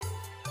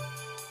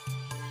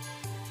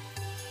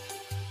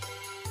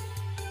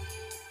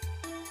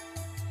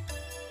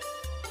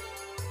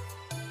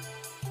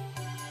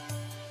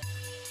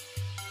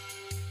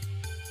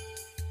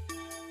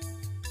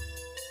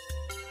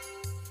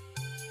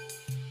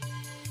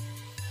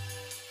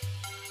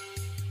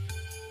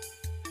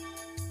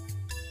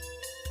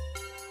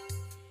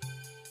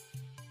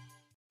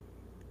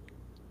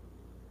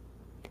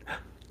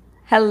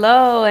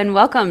Hello and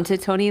welcome to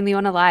Tony and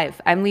Leona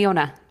Live. I'm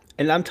Leona.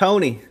 And I'm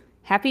Tony.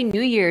 Happy New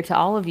Year to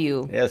all of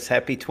you. Yes,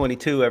 happy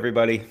 22,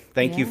 everybody.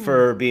 Thank you Yeah.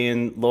 for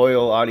being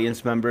loyal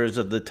audience members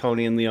of the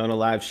Tony and Leona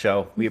live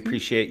show. We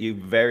appreciate you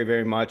very,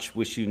 very much.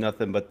 Wish you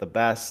nothing but the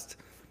best,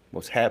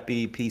 most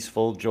happy,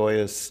 peaceful,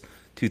 joyous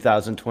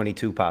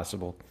 2022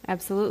 possible.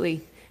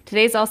 Absolutely.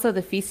 Today's also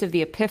the Feast of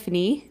the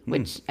Epiphany,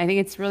 which I think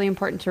it's really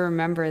important to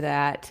remember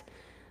that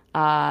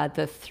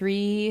the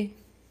three,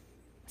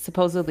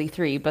 supposedly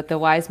three, but the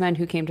wise men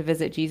who came to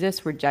visit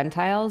Jesus were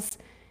Gentiles.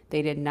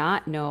 They did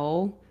not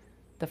know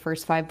the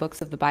first five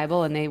books of the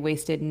Bible, and they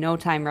wasted no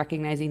time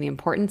recognizing the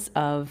importance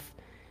of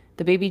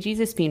the baby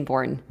Jesus being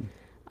born.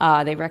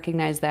 They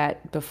recognized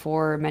that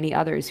before many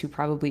others who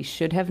probably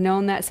should have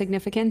known that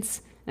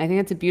significance. And I think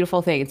it's a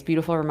beautiful thing. It's a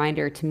beautiful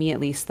reminder, to me at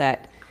least,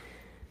 that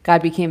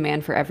God became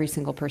man for every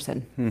single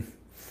person.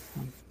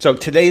 So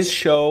today's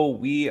show,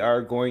 we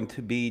are going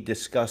to be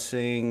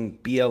discussing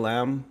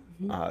BLM,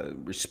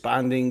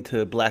 responding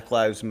to Black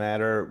Lives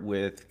Matter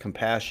with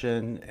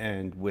compassion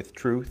and with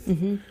truth.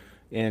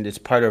 And it's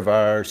part of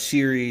our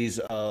series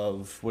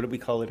of, what did we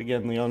call it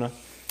again, Leona?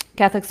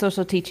 Catholic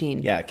social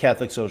teaching. Yeah,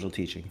 Catholic social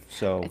teaching.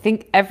 So I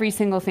think every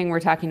single thing we're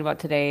talking about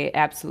today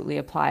absolutely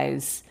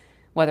applies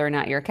whether or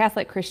not you're a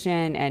Catholic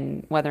Christian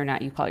and whether or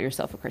not you call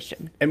yourself a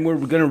Christian. And we're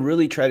going to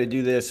really try to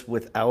do this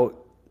without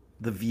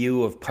the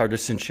view of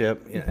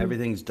partisanship. You know,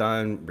 everything's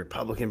done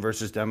Republican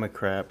versus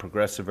Democrat,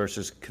 progressive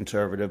versus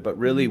conservative, but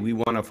really we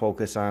want to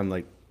focus on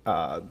like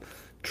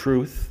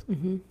truth,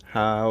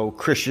 how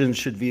Christians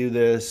should view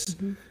this,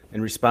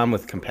 and respond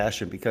with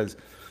compassion, because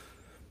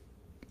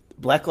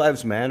Black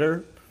Lives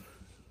Matter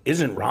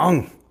isn't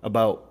wrong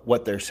about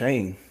what they're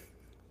saying.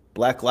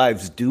 Black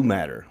lives do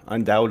matter,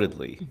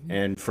 undoubtedly.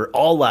 And for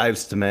all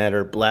lives to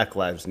matter, Black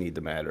lives need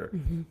to matter.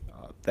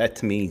 That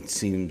to me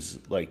seems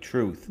like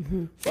truth.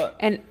 But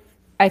And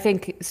I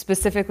think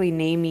specifically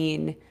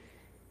naming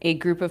a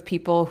group of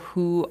people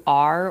who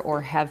are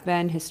or have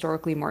been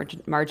historically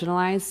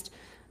marginalized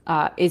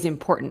is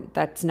important.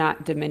 That's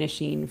not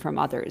diminishing from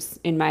others.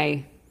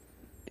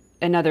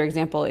 Another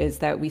example is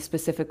that we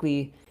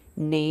specifically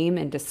name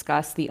and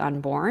discuss the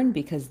unborn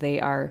because they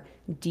are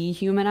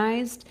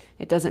dehumanized.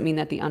 It doesn't mean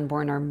that the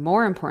unborn are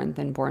more important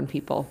than born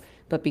people,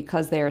 but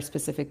because they are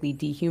specifically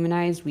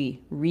dehumanized, we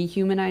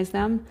rehumanize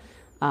them.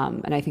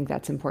 And I think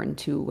that's important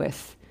too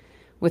with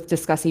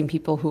discussing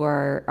people who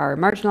are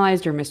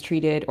marginalized or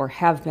mistreated or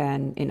have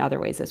been in other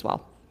ways as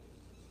well.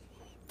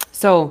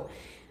 So,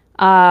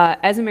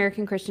 as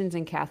American Christians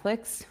and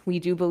Catholics, we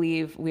do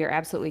believe we are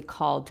absolutely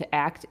called to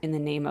act in the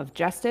name of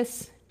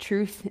justice,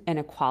 truth, and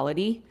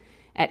equality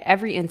at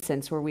every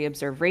instance where we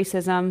observe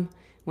racism,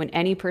 when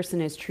any person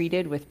is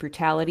treated with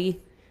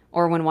brutality,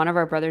 or when one of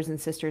our brothers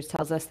and sisters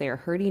tells us they are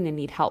hurting and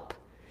need help.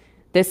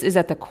 This is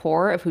at the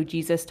core of who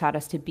Jesus taught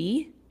us to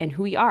be and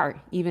who we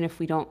are, even if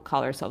we don't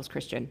call ourselves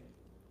Christian.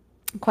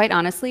 Quite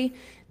honestly,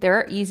 there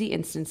are easy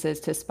instances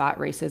to spot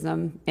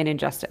racism and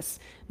injustice.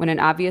 When an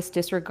obvious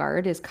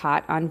disregard is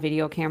caught on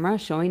video camera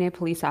showing a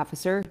police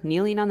officer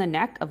kneeling on the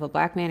neck of a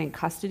Black man in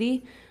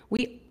custody,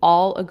 we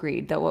all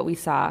agreed that what we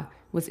saw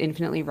was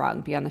infinitely wrong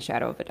beyond the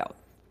shadow of a doubt.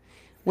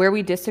 Where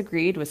we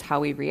disagreed was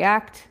how we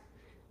react,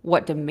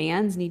 what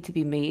demands need to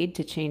be made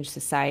to change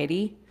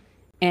society,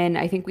 and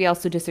I think we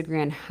also disagree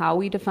on how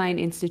we define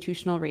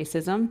institutional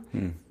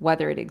racism,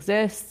 whether it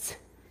exists.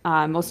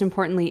 Most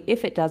importantly,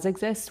 if it does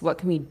exist, what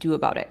can we do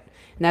about it?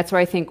 And that's where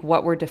I think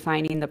what we're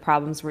defining, the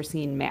problems we're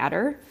seeing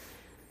matter,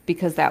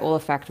 because that will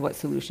affect what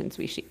solutions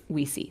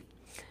we see.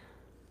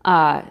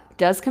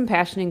 Does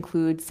compassion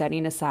include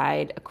setting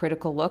aside a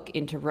critical look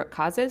into root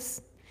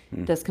causes?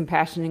 Does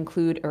compassion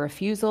include a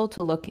refusal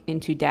to look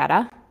into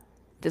data?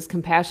 Does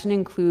compassion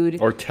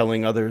include... or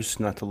telling others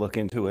not to look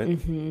into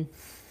it.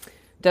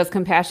 Does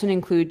compassion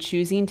include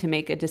choosing to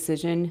make a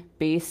decision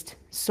based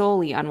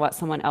solely on what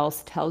someone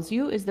else tells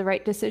you is the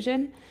right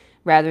decision,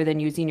 rather than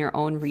using your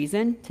own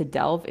reason to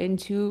delve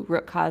into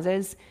root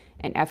causes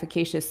and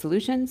efficacious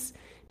solutions?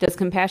 Does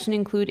compassion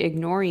include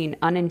ignoring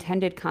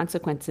unintended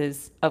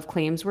consequences of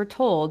claims we're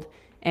told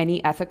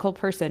any ethical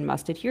person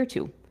must adhere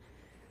to?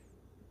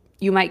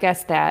 You might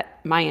guess that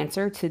my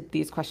answer to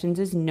these questions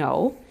is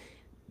no.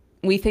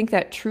 We think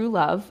that true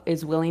love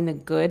is willing the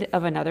good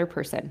of another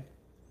person.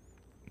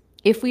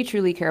 If we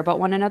truly care about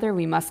one another,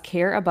 we must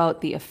care about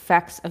the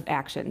effects of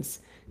actions,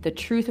 the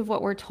truth of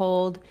what we're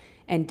told,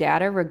 and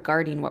data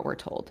regarding what we're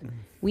told.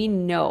 We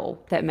know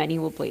that many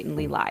will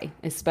blatantly lie,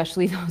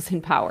 especially those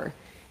in power.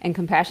 And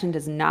compassion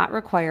does not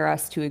require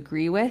us to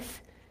agree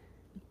with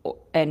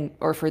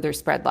or further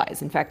spread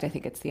lies. In fact, I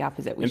think it's the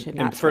opposite. We should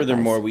not And spread lies.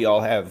 furthermore, we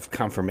all have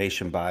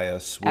confirmation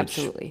bias, which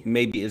Absolutely.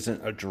 maybe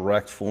isn't a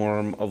direct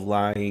form of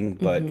lying,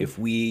 but if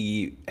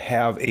we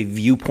have a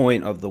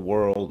viewpoint of the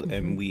world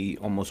and we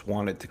almost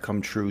want it to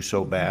come true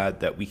so bad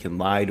that we can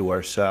lie to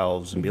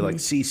ourselves and be like,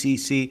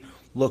 see,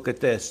 look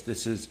at this.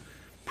 This is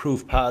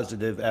proof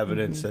positive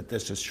evidence that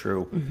this is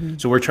true.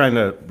 So we're trying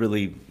to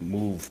really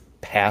move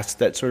past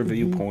that sort of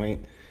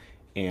viewpoint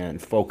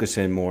and focus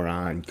in more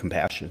on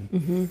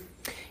compassion.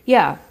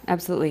 Yeah,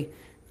 absolutely.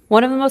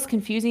 One of the most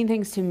confusing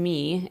things to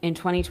me in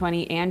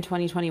 2020 and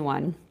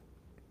 2021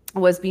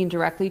 was being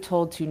directly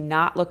told to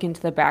not look into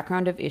the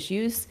background of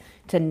issues,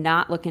 to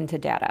not look into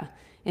data.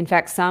 In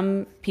fact,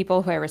 some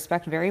people who I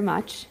respect very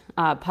much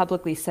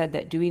publicly said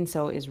that doing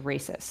so is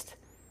racist.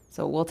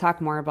 So we'll talk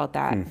more about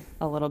that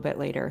a little bit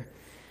later.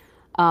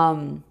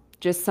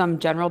 Just some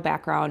general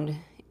background.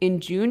 In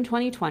June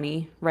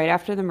 2020, right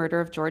after the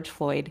murder of George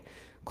Floyd,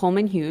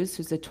 Coleman Hughes,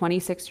 who's a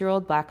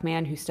 26-year-old Black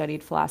man who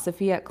studied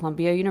philosophy at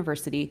Columbia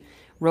University,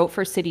 wrote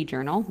for City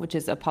Journal, which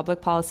is a public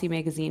policy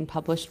magazine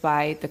published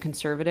by the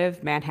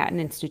conservative Manhattan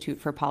Institute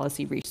for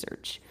Policy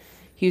Research.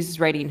 Hughes'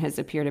 writing has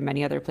appeared in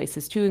many other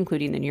places too,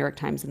 including the New York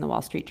Times and the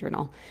Wall Street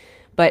Journal.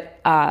 But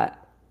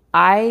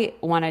I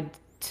wanted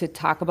to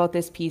talk about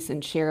this piece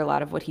and share a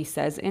lot of what he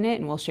says in it,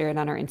 and we'll share it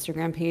on our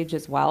Instagram page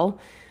as well.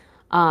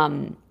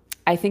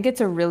 I think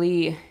it's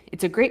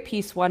a great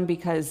piece, one,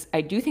 because I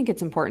do think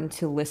it's important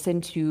to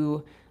listen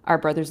to our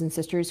brothers and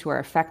sisters who are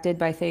affected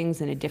by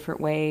things in a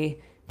different way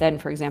than,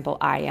 for example,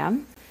 I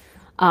am.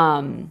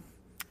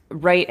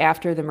 Right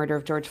after the murder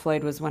of George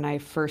Floyd was when I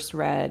first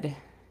read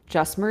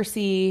Just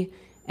Mercy,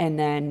 and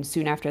then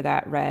soon after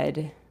that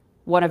read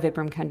one of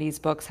Ibram Kendi's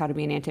books, How to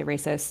Be an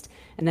Anti-Racist,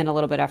 and then a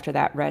little bit after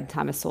that read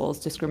Thomas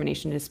Sowell's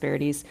Discrimination and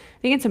Disparities.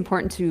 I think it's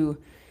important to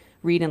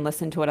read and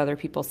listen to what other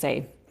people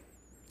say.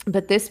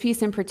 But this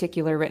piece in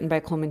particular, written by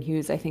Coleman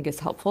Hughes, I think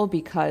is helpful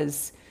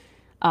because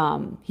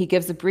he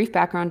gives a brief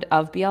background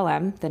of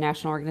BLM, the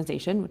national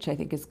organization, which I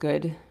think is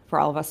good for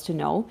all of us to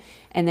know.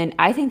 And then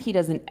I think he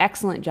does an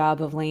excellent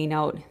job of laying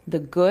out the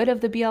good of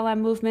the BLM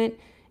movement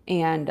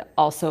and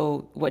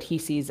also what he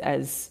sees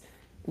as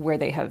where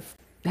they have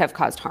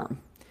caused harm.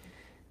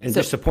 And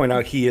just to point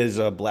out, he is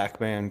a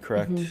Black man,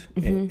 correct?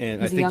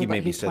 And I think he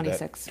maybe he's said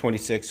 26. that.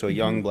 26, so a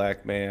young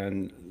Black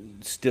man,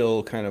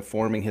 still kind of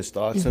forming his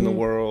thoughts in the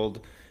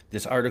world.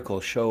 This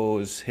article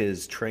shows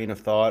his train of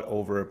thought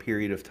over a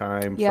period of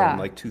time from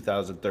like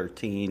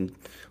 2013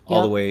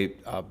 all the way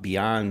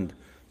beyond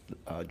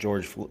the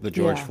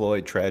George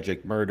Floyd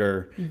tragic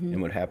murder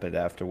and what happened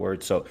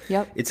afterwards. So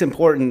it's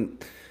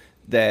important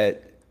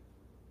that,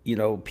 you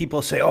know,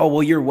 people say, oh,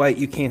 well, you're white,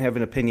 you can't have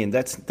an opinion.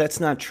 That's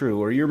not true.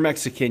 Or you're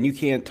Mexican, you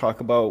can't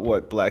talk about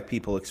what Black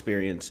people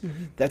experience.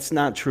 That's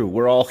not true.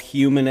 We're all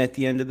human at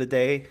the end of the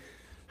day.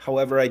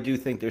 However, I do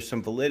think there's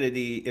some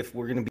validity if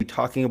we're going to be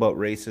talking about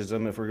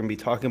racism, if we're going to be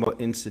talking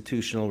about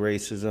institutional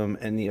racism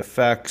and the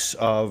effects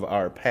of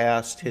our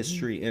past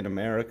history in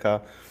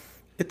America.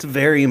 It's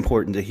very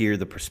important to hear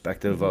the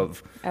perspective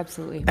of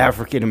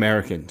African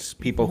Americans,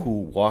 people who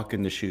walk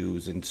in the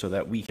shoes, and so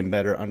that we can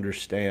better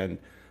understand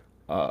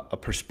a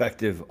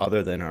perspective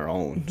other than our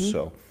own.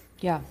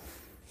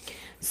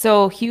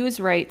 So Hughes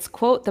writes,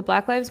 quote, "The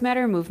Black Lives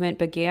Matter movement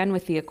began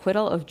with the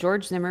acquittal of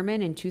George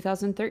Zimmerman in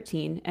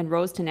 2013 and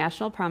rose to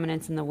national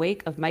prominence in the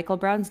wake of Michael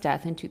Brown's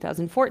death in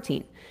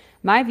 2014.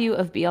 My view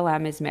of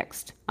BLM is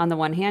mixed. On the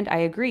one hand, I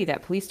agree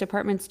that police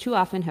departments too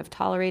often have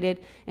tolerated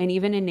and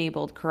even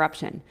enabled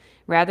corruption.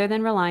 Rather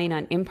than relying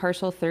on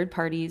impartial third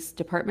parties,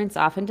 departments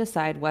often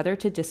decide whether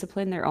to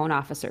discipline their own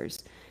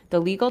officers. The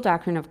legal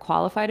doctrine of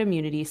qualified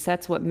immunity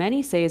sets what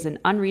many say is an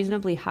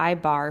unreasonably high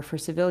bar for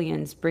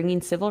civilians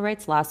bringing civil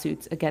rights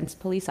lawsuits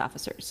against police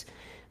officers.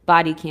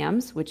 Body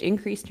cams, which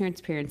increase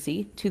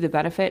transparency to the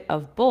benefit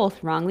of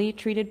both wrongly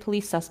treated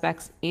police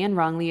suspects and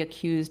wrongly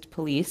accused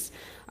police,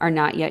 are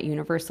not yet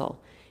universal.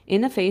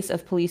 In the face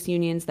of police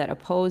unions that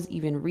oppose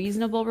even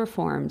reasonable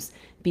reforms,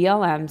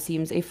 BLM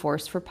seems a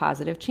force for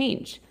positive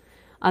change.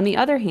 On the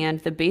other hand,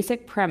 the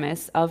basic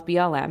premise of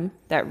BLM,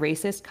 that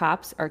racist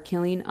cops are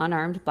killing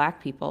unarmed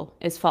Black people,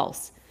 is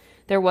false.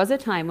 There was a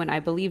time when I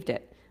believed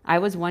it. I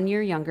was 1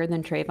 year younger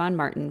than Trayvon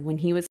Martin when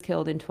he was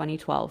killed in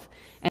 2012,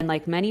 and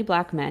like many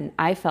Black men,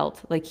 I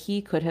felt like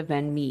he could have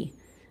been me.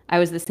 I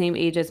was the same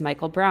age as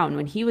Michael Brown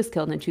when he was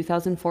killed in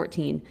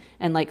 2014,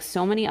 and like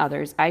so many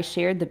others, I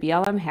shared the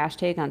BLM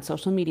hashtag on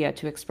social media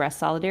to express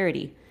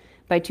solidarity.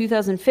 By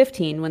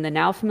 2015, when the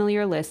now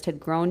familiar list had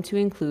grown to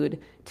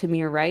include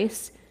Tamir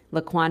Rice,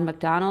 Laquan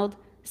McDonald,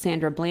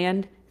 Sandra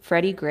Bland,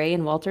 Freddie Gray,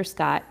 and Walter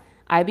Scott,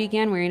 I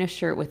began wearing a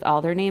shirt with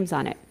all their names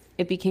on it.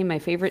 It became my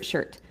favorite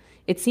shirt.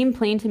 It seemed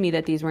plain to me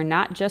that these were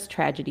not just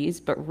tragedies,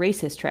 but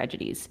racist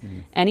tragedies.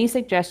 Any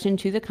suggestion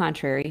to the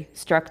contrary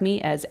struck me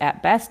as,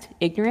 at best,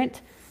 ignorant,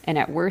 and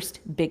at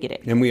worst, bigoted."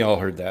 And we all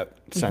heard that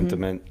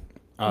sentiment,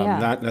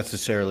 not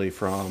necessarily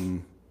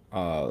from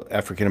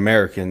African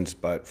Americans,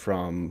 but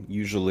from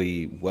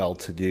usually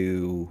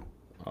well-to-do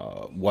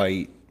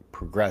white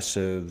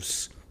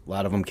progressives, a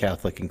lot of them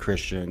Catholic and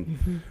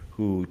Christian,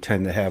 who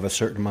tend to have a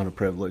certain amount of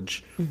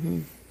privilege.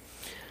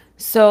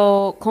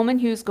 So Coleman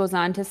Hughes goes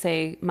on to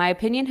say, "My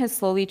opinion has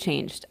slowly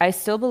changed. I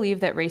still believe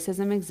that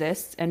racism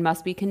exists and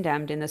must be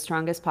condemned in the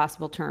strongest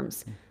possible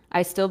terms.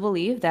 I still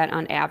believe that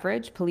on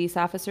average, police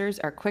officers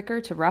are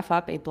quicker to rough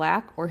up a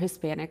Black or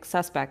Hispanic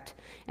suspect.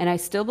 And I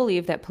still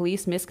believe that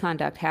police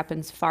misconduct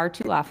happens far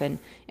too often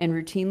and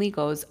routinely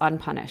goes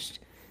unpunished.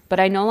 But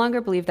I no longer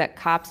believe that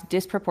cops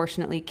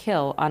disproportionately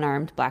kill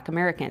unarmed Black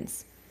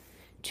Americans.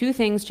 Two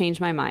things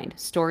changed my mind: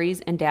 stories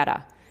and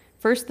data.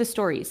 First, the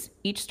stories.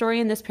 Each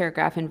story in this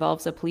paragraph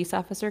involves a police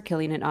officer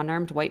killing an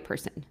unarmed white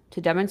person. To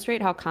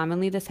demonstrate how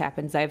commonly this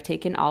happens, I have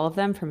taken all of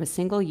them from a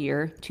single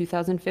year,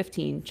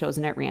 2015,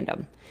 chosen at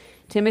random.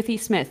 Timothy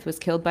Smith was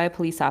killed by a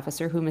police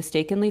officer who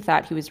mistakenly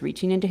thought he was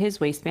reaching into his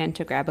waistband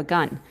to grab a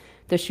gun.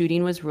 The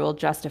shooting was ruled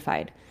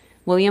justified.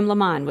 William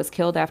Lamont was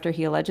killed after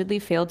he allegedly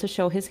failed to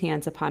show his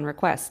hands upon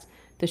request.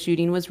 The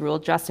shooting was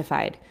ruled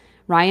justified.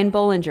 Ryan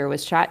Bollinger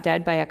was shot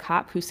dead by a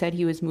cop who said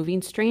he was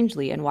moving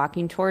strangely and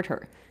walking toward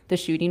her. The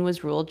shooting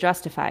was ruled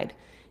justified.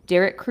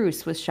 Derek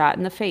Cruz was shot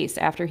in the face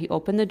after he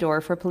opened the door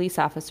for police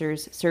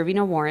officers serving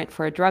a warrant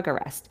for a drug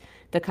arrest.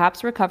 The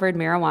cops recovered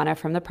marijuana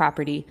from the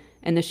property,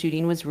 and the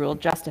shooting was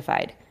ruled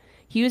justified.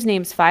 Hughes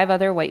names 5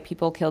 other white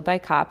people killed by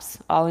cops,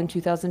 all in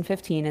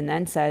 2015, and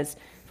then says,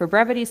 "For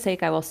brevity's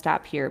sake, I will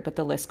stop here," but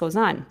the list goes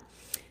on.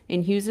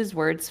 In Hughes's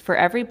words, for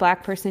every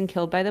black person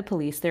killed by the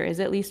police, there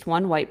is at least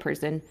one white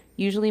person,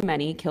 usually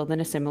many, killed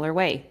in a similar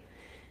way.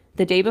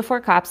 The day before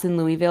cops in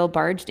Louisville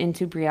barged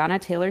into Breonna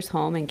Taylor's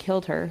home and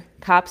killed her,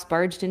 cops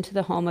barged into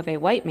the home of a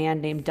white man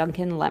named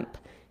Duncan Lemp,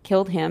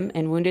 killed him,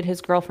 and wounded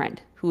his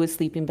girlfriend, who was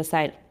sleeping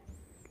beside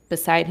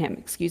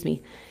him.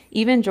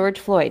 Even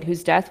George Floyd,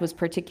 whose death was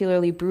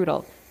particularly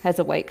brutal, has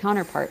a white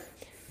counterpart,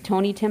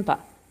 Tony Timpa.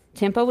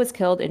 Timpa was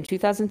killed in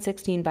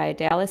 2016 by a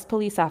Dallas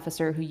police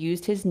officer who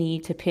used his knee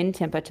to pin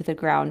Timpa to the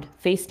ground,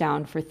 face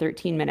down, for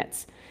 13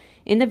 minutes.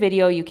 In the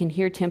video, you can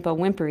hear Timpa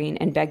whimpering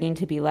and begging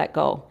to be let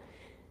go.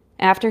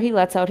 After he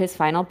lets out his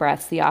final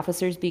breaths, the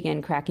officers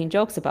begin cracking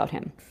jokes about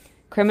him.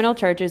 Criminal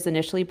charges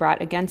initially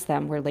brought against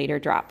them were later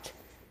dropped.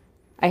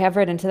 I have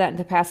read into that in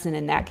the past, and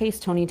in that case,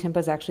 Tony Timpa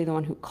is actually the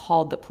one who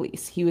called the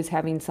police. He was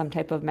having some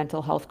type of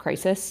mental health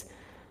crisis,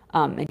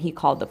 and he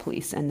called the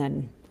police, and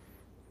then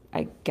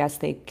I guess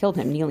they killed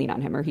him kneeling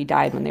on him, or he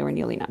died when they were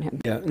kneeling on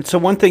him. Yeah, and so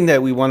one thing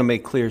that we want to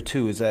make clear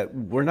too is that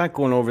we're not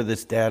going over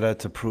this data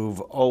to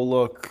prove, oh,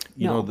 look,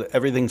 you No. know,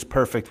 everything's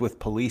perfect with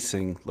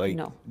policing. Like,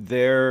 No.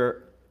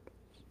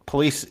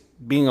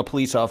 being a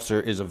police officer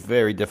is a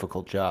very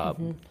difficult job.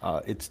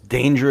 It's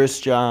dangerous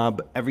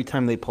job. Every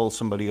time they pull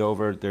somebody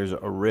over, there's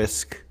a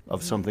risk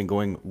of something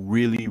going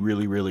really,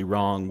 really, really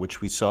wrong,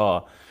 which we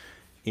saw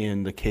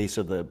in the case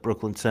of the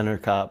Brooklyn Center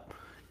cop,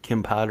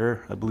 Kim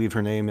Potter, I believe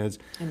her name is.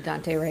 And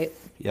Dante, right?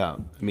 Yeah,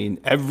 I mean,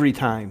 every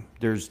time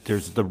there's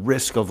the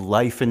risk of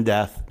life and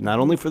death, not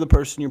only for the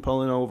person you're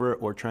pulling over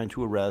or trying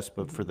to arrest,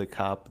 but for the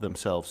cop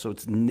themselves. So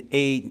it's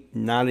A,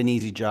 not an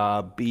easy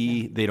job.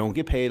 B, they don't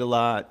get paid a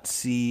lot.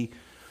 C,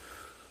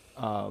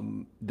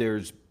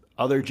 there's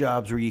other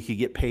jobs where you could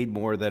get paid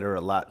more that are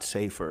a lot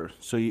safer.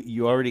 So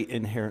you already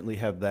inherently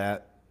have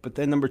that. But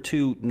then number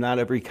 2, not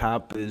every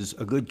cop is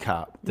a good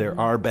cop. There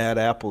are bad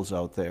apples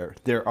out there.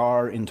 There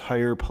are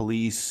entire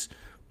police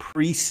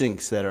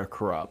precincts that are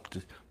corrupt.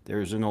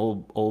 There's an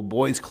old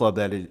boys club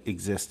that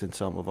exists in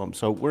some of them.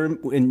 So we're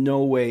in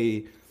no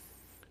way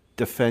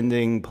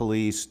defending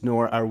police,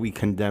 nor are we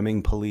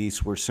condemning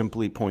police. We're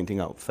simply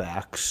pointing out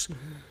facts,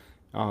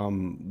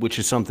 which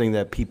is something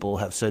that people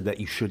have said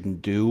that you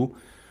shouldn't do.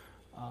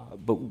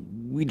 But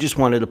we just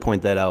wanted to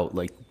point that out.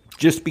 Like,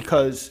 just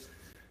because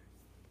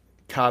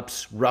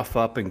cops rough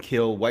up and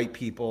kill white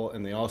people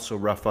and they also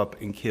rough up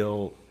and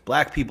kill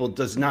black people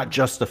does not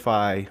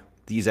justify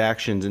these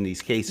actions in these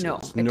cases. No,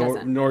 it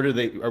doesn't. Nor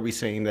are we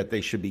saying that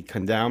they should be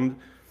condemned.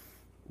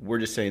 We're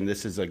just saying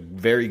this is a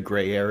very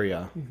gray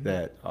area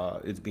that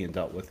is being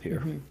dealt with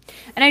here.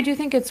 And I do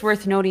think it's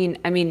worth noting,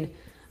 I mean,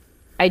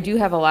 I do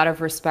have a lot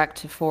of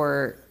respect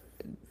for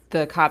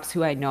the cops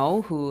who I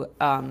know who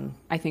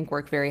I think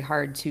work very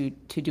hard to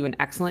do an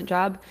excellent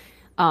job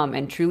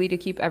and truly to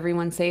keep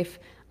everyone safe.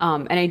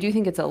 And I do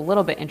think it's a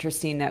little bit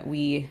interesting that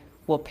we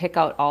will pick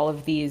out all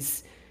of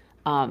these,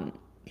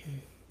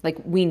 like,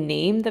 we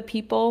name the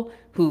people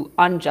who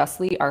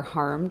unjustly are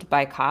harmed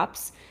by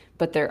cops,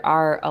 but there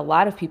are a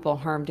lot of people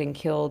harmed and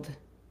killed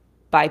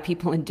by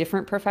people in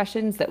different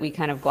professions that we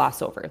kind of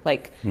gloss over.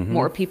 Like,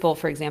 more people,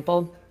 for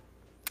example,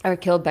 are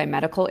killed by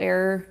medical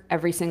error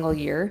every single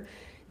year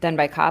than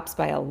by cops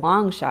by a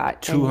long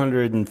shot.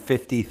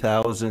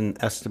 250,000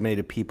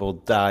 estimated people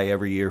die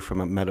every year from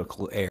a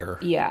medical error.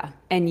 Yeah,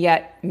 and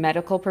yet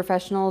medical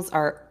professionals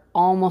are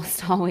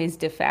almost always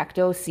de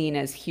facto seen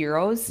as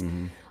heroes,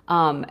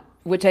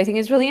 which I think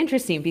is really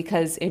interesting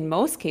because in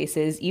most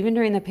cases, even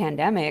during the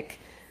pandemic,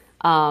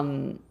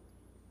 I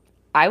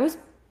was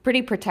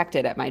pretty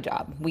protected at my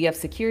job. We have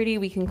security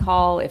we can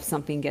call if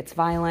something gets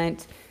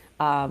violent.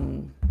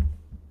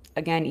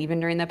 Again, even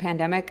during the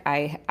pandemic,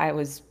 I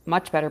was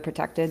much better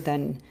protected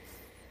than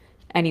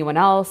anyone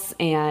else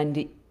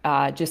and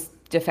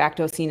just de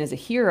facto seen as a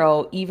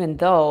hero, even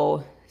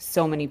though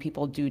so many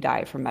people do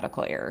die from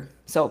medical error.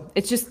 So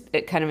it's just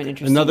kind of an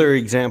interesting... Another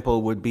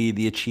example would be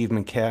the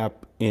achievement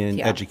cap in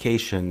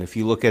education. If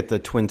you look at the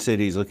Twin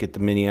Cities, look at the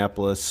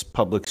Minneapolis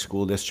Public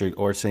School District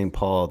or St.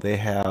 Paul, they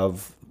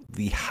have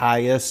the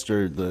highest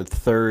or the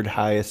third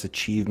highest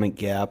achievement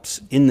gaps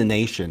in the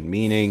nation,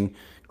 meaning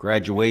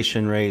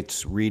graduation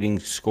rates, reading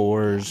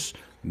scores,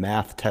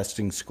 math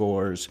testing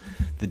scores,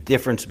 the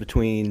difference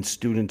between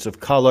students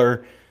of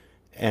color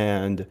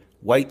and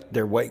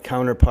their white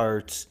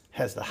counterparts,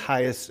 has the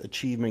highest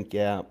achievement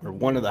gap, or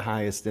one of the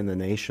highest in the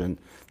nation.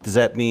 Does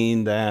that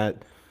mean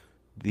that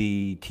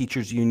the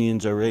teachers'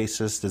 unions are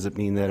racist? Does it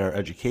mean that our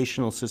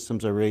educational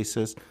systems are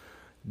racist?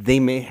 They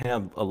may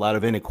have a lot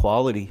of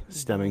inequality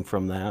stemming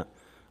from that.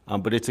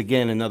 But it's,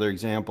 again, another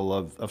example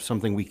of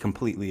something we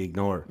completely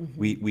ignore.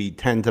 We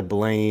tend to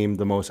blame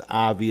the most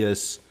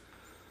obvious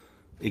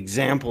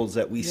examples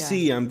that we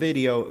see on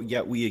video,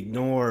 yet we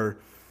ignore,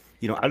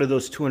 out of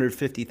those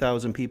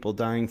 250,000 people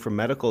dying from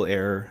medical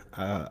error,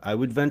 I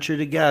would venture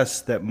to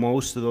guess that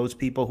most of those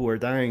people who are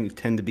dying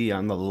tend to be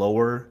on the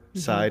lower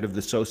side of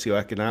the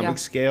socioeconomic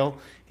scale,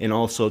 and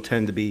also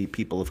tend to be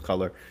people of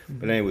color.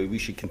 But anyway, we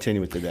should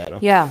continue with the data.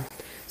 Yeah.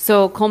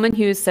 So Coleman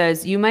Hughes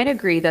says, you might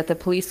agree that the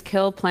police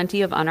kill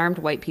plenty of unarmed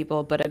white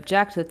people, but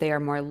object that they are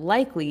more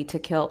likely to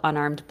kill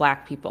unarmed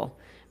black people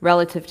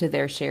relative to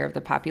their share of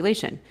the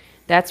population.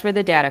 That's where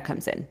the data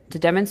comes in. To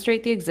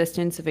demonstrate the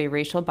existence of a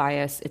racial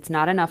bias, it's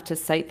not enough to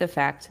cite the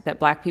fact that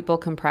black people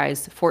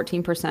comprise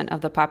 14%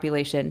 of the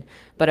population,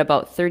 but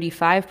about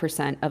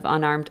 35% of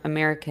unarmed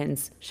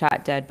Americans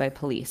shot dead by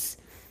police.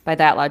 By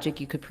that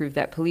logic, you could prove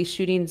that police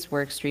shootings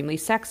were extremely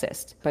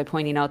sexist by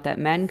pointing out that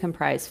men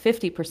comprise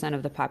 50%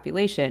 of the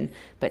population,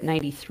 but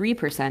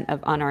 93%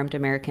 of unarmed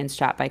Americans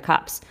shot by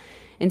cops.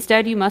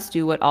 Instead, you must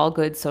do what all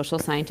good social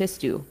scientists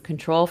do,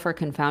 control for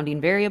confounding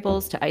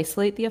variables to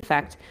isolate the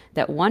effect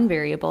that one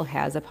variable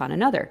has upon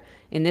another.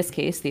 In this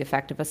case, the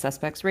effect of a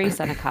suspect's race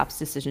on a cop's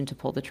decision to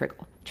pull the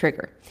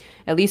trigger.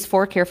 At least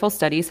 4 careful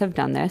studies have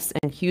done this,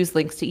 and Hughes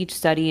links to each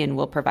study and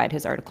will provide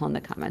his article in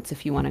the comments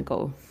if you want to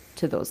go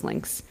to those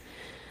links.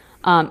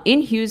 In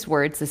Hughes'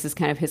 words, this is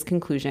kind of his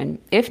conclusion,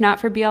 if not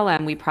for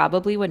BLM, we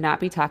probably would not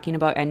be talking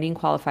about ending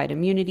qualified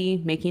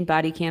immunity, making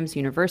body cams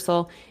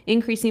universal,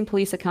 increasing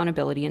police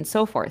accountability, and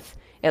so forth,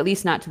 at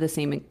least not to the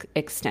same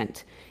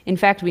extent. In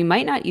fact, we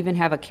might not even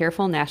have a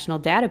careful national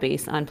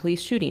database on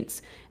police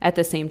shootings. At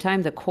the same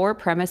time, the core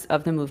premise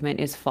of the movement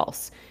is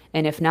false.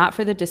 And if not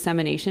for the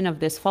dissemination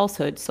of this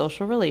falsehood,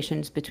 social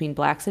relations between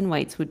blacks and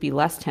whites would be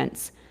less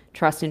tense.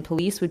 Trust in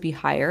police would be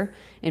higher,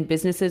 and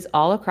businesses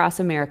all across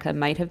America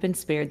might have been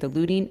spared the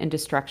looting and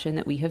destruction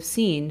that we have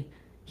seen,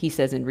 he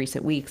says, in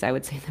recent weeks. I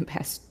would say the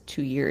past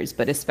 2 years,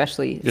 but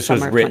especially This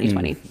summer was of written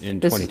 2020.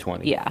 in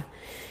 2020. Yeah.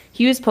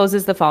 Hughes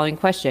poses the following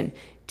question.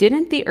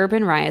 Didn't the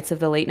urban riots of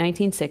the late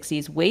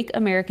 1960s wake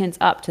Americans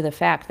up to the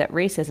fact that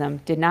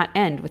racism did not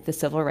end with the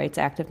Civil Rights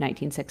Act of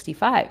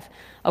 1965?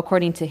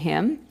 According to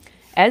him,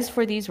 as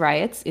for these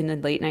riots in the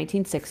late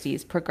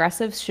 1960s,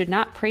 progressives should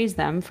not praise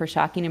them for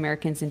shocking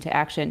Americans into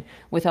action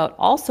without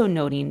also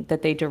noting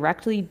that they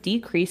directly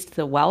decreased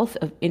the wealth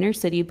of inner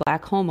city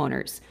black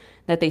homeowners,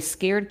 that they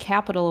scared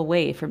capital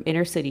away from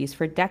inner cities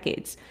for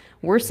decades,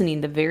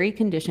 worsening the very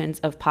conditions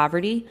of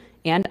poverty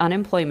and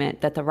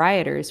unemployment that the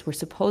rioters were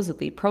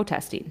supposedly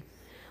protesting.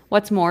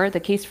 What's more,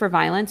 the case for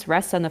violence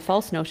rests on the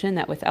false notion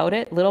that without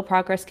it, little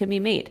progress can be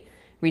made.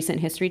 Recent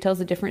history tells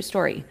a different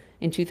story.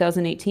 In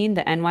 2018,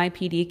 the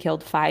NYPD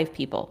killed 5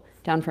 people,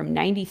 down from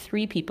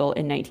 93 people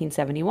in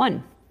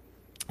 1971.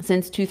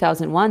 Since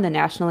 2001, the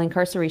national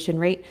incarceration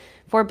rate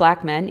for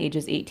black men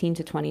ages 18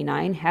 to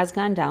 29 has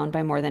gone down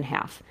by more than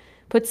half.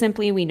 Put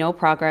simply, we know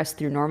progress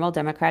through normal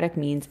democratic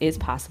means is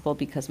possible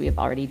because we have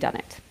already done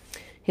it.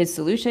 His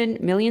solution,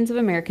 millions of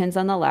Americans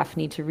on the left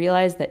need to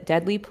realize that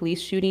deadly police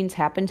shootings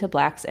happen to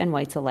blacks and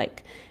whites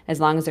alike.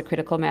 As long as a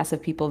critical mass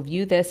of people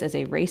view this as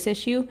a race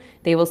issue,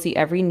 they will see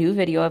every new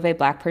video of a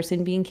black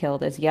person being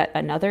killed as yet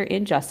another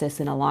injustice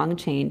in a long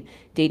chain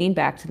dating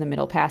back to the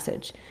Middle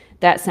Passage.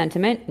 That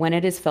sentiment, when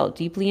it is felt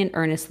deeply and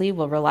earnestly,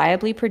 will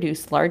reliably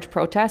produce large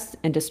protests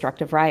and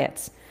destructive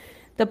riots.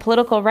 The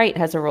political right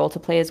has a role to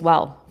play as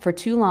well. For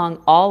too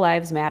long, All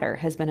Lives Matter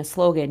has been a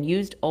slogan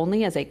used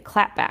only as a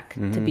clapback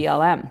to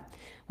BLM.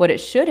 What it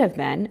should have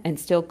been, and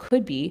still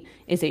could be,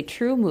 is a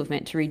true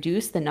movement to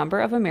reduce the number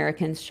of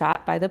Americans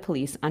shot by the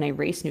police on a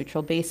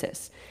race-neutral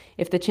basis.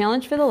 If the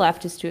challenge for the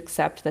left is to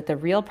accept that the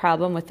real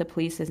problem with the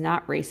police is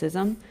not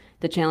racism,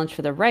 the challenge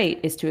for the right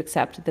is to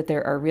accept that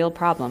there are real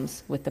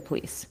problems with the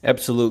police.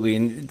 Absolutely.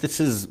 And this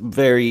is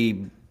very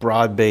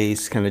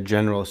broad-based kind of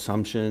general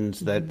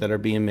assumptions that are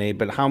being made.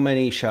 But how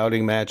many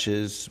shouting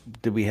matches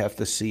did we have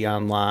to see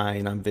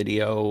online, on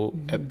video,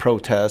 at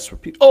protests where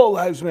people, all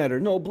lives matter,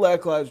 no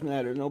black lives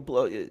matter, no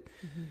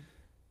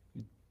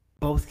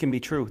both can be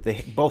true.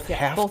 They both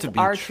have both to be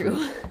are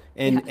true.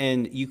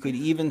 And you could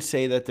even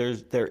say that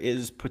there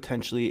is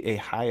potentially a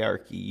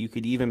hierarchy. You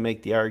could even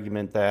make the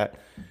argument that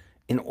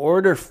in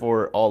order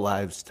for all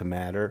lives to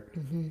matter,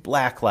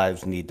 black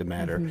lives need to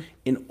matter.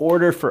 In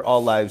order for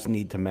all lives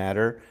need to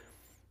matter,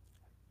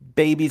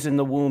 babies in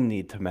the womb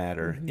need to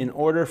matter. In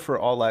order for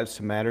all lives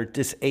to matter,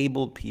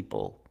 disabled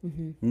people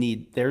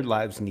their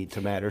lives need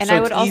to matter. And so I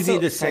would it's easy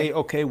also- to say,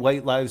 okay,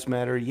 white lives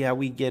matter. Yeah,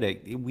 we get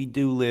it. We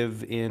do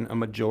live in a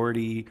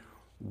majority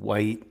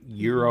white,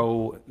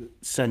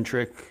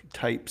 Eurocentric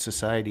type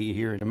society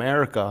here in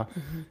America.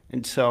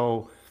 And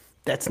so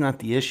That's not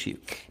the issue.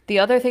 The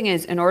other thing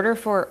is, in order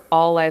for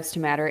all lives to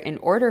matter, in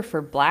order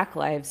for Black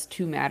lives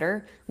to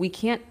matter, we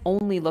can't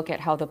only look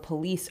at how the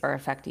police are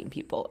affecting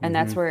people. And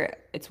that's where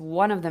it's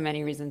one of the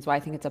many reasons why I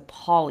think it's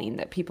appalling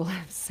that people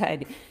have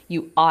said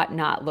you ought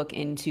not look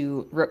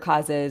into root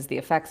causes, the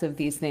effects of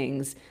these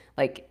things.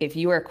 Like, if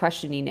you are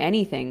questioning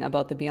anything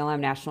about the BLM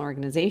National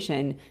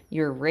Organization,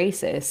 you're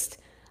racist.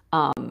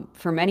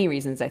 For many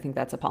reasons, I think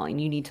that's appalling.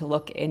 You need to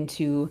look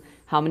into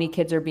how many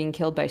kids are being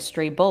killed by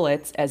stray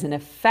bullets as an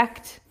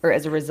effect or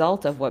as a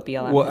result of what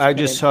BLM Well, has I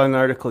just created. saw an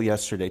article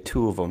yesterday,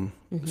 two of them.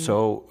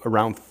 So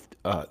around,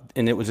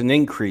 and it was an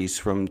increase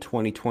from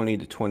 2020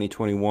 to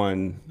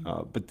 2021.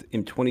 But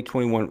in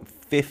 2021,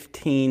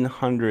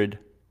 1,500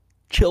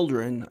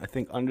 children, I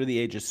think under the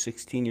age of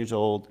 16 years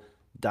old,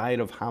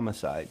 died of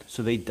homicide.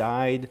 So they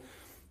died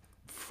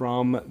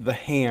from the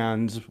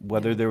hands,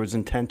 whether there was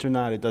intent or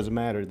not, it doesn't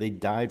matter. They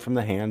died from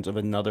the hands of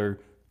another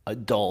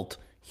adult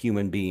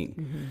human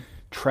being.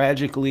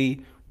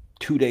 Tragically,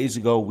 2 days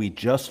ago, we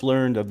just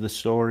learned of the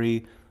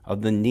story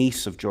of the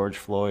niece of George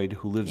Floyd,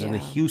 who lives in the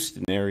Yeah.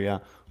 Houston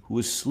area, who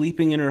was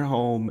sleeping in her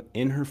home,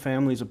 in her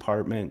family's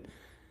apartment.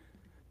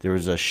 There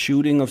was a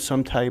shooting of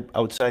some type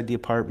outside the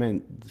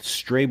apartment.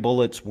 Stray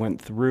bullets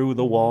went through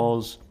the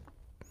walls,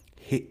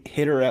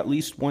 hit her at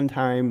least one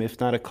time, if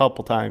not a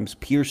couple times,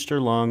 pierced her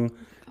lung.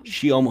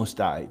 She almost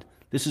died.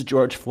 This is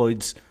George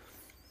Floyd's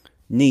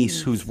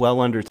niece, who's well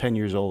under 10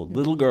 years old,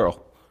 little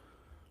girl.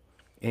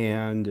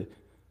 And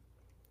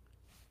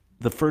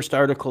the first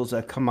articles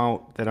that come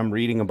out that I'm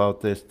reading about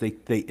this,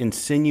 they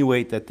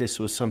insinuate that this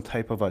was some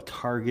type of a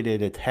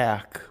targeted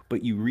attack,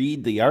 but you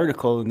read the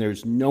article and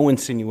there's no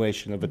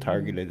insinuation of a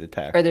targeted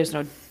attack. Or there's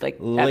no like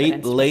evidence to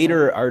support.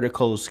 Later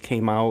articles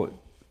came out,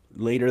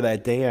 later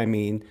that day, I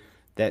mean,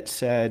 that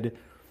said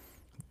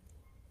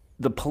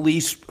the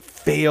police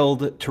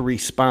failed to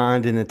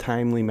respond in a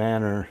timely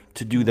manner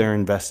to do their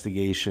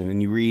investigation.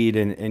 And you read,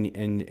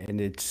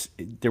 and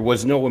there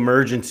was no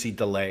emergency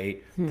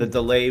delay. The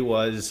delay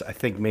was, I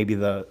think maybe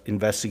the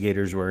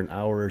investigators were an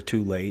hour or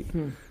two late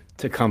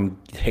to come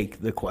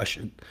take the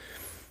question.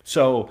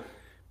 So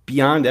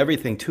beyond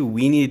everything too,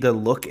 we need to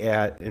look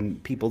at,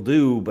 and people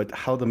do, but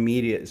how the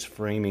media is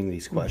framing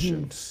these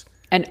questions.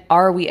 And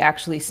are we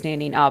actually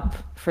standing up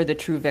for the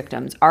true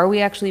victims? Are we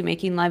actually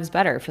making lives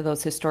better for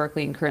those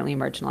historically and currently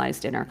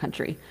marginalized in our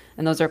country?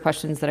 And those are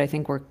questions that I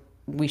think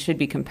we should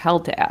be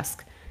compelled to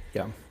ask.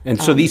 Yeah. And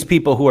so these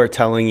people who are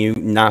telling you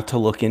not to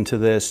look into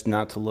this,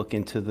 not to look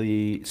into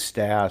the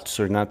stats,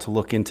 or not to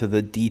look into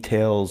the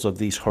details of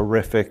these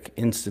horrific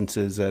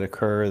instances that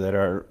occur that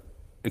are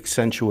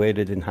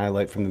accentuated and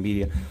highlight from the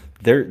media,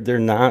 they're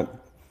not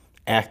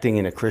acting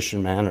in a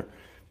Christian manner,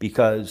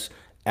 because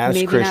as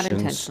Maybe not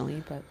Christians,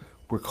 intentionally, but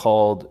we're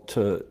called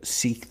to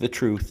seek the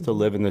truth, to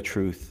live in the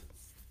truth,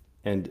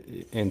 and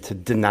to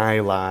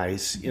deny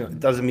lies. You know, it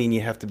doesn't mean you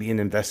have to be an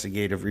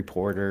investigative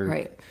reporter,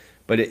 Right.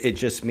 but it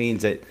just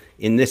means that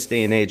in this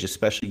day and age,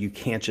 especially, you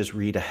can't just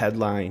read a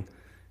headline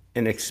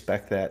and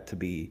expect that to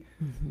be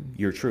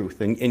your truth.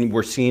 And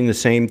we're seeing the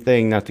same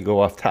thing, not to go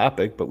off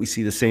topic, but we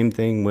see the same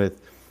thing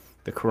with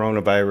the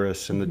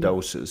coronavirus and the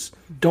doses.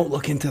 Don't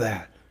look into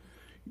that.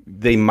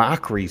 They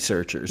mock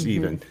researchers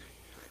even.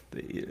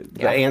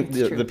 Yeah, it's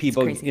true. The It's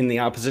people crazy. in the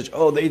opposition,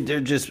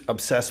 they're just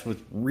obsessed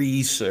with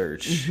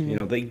research. You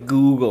know, they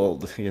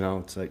Googled,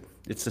 it's like,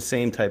 it's the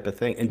same type of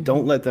thing. And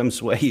don't let them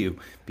sway you,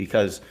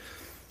 because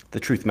the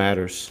truth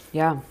matters.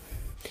 yeah.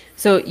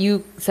 So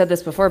you said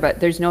this before,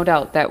 but there's no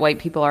doubt that white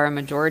people are a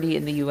majority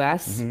in the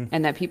US,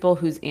 and that people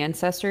whose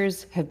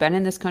ancestors have been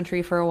in this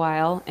country for a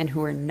while and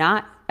who are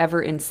not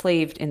ever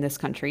enslaved in this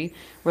country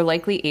were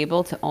likely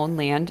able to own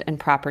land and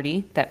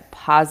property that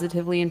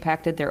positively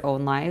impacted their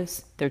own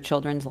lives, their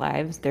children's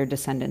lives, their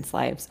descendants'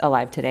 lives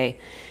alive today.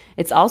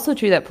 It's also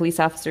true that police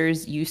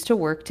officers used to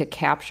work to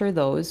capture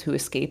those who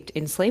escaped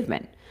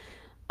enslavement.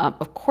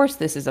 Of course,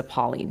 this is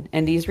appalling,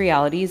 and these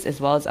realities, as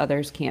well as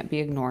others, can't be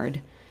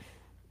ignored.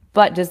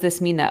 But does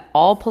this mean that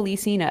all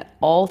policing at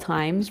all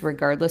times,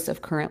 regardless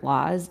of current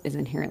laws, is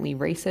inherently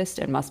racist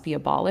and must be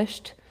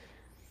abolished?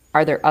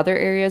 Are there other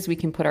areas we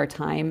can put our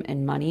time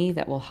and money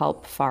that will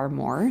help far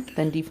more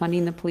than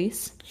defunding the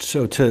police?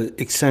 So to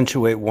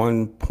accentuate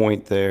one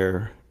point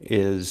there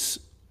is,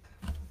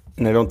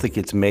 and I don't think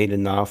it's made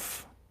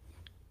enough,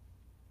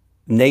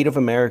 Native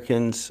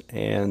Americans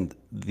and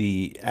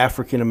the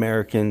African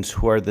Americans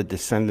who are the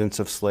descendants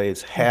of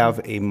slaves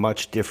have a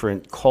much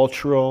different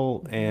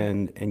cultural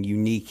and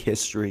unique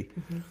history.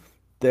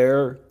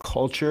 Their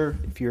culture,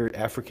 if you're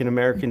African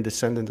American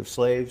descendant of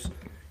slaves,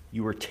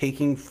 you were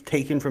taken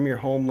from your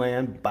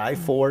homeland by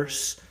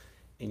force,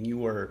 and you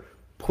were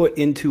put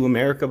into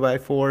America by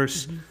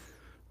force,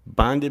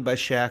 bonded by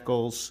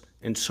shackles,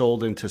 and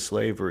sold into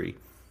slavery.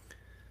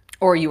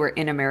 Or you were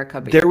in America,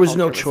 but There your was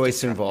no culture choice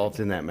disrupted. involved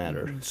in that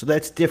matter. So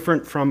that's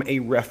different from a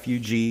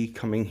refugee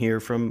coming here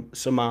from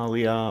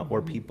Somalia,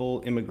 or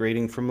people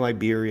immigrating from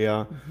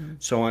Liberia,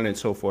 so on and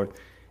so forth.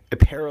 A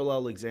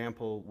parallel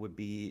example would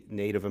be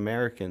Native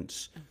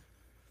Americans.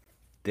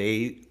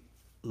 They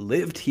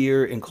lived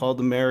here and called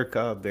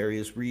America,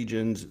 various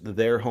regions,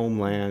 their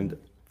homeland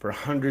for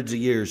hundreds of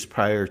years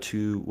prior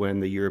to when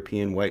the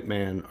European white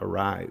man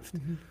arrived.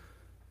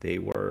 They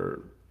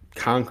were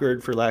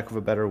conquered, for lack of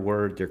a better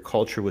word. Their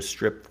culture was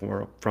stripped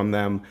from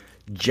them.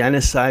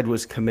 Genocide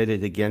was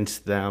committed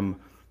against them.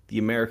 The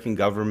American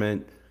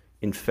government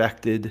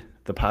infected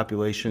the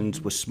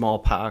populations with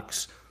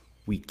smallpox.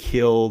 We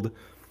killed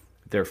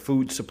their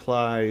food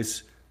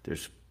supplies.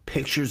 There's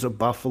pictures of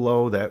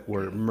buffalo that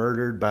were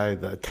murdered by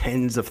the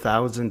tens of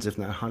thousands, if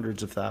not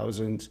hundreds of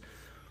thousands.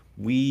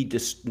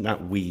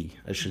 Not we,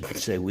 I shouldn't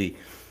say we,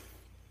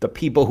 the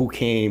people who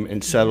came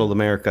and settled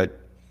America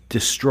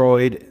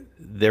destroyed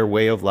their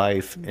way of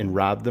life and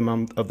robbed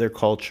them of their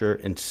culture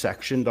and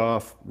sectioned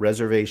off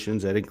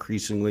reservations that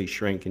increasingly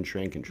shrank and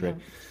shrank and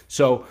shrank.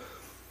 So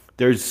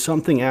there's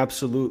something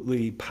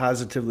absolutely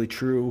positively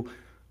true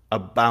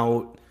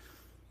about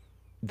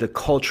the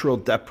cultural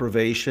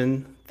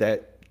deprivation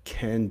that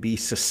can be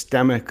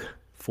systemic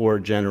for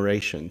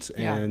generations.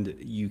 And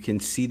you can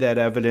see that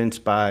evidence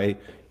by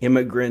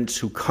immigrants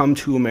who come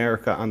to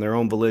America on their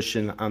own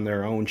volition, on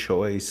their own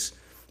choice,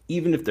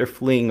 even if they're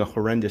fleeing a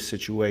horrendous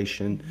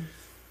situation.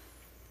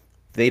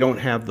 They don't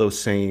have those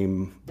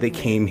same, they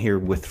came here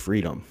with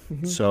freedom.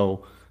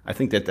 So I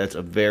think that that's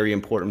a very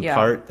important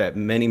part that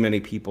many, many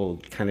people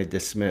kind of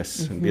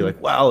dismiss and be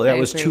like, wow, that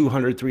was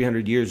 200,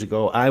 300 years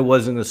ago. I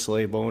wasn't a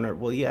slave owner.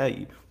 Well, yeah,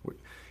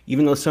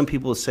 even though some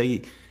people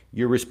say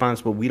you're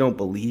responsible, we don't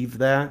believe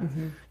that.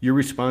 You're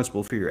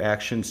responsible for your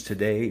actions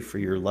today, for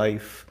your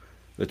life,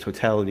 the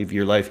totality of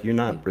your life. You're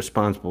not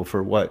responsible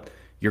for what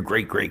your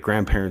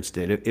great-great-grandparents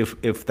did.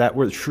 If that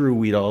were true,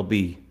 we'd all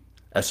be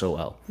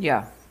SOL.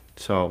 Yeah.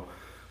 So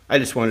I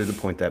just wanted to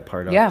point that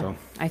part out, though.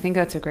 I think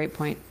that's a great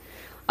point.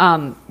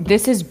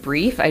 This is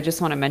brief. I just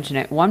want to mention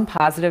it. One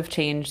positive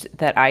change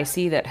that I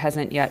see that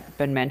hasn't yet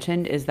been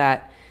mentioned is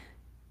that,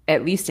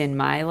 at least in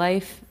my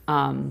life,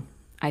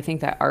 I think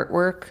that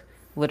artwork,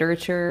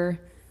 literature,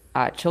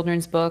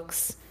 children's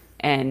books,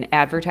 and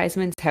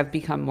advertisements have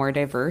become more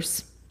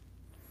diverse.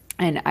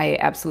 And I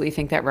absolutely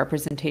think that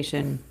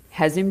representation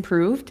has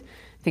improved.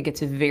 I think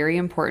it's very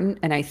important.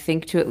 And I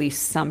think to at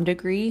least some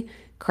degree,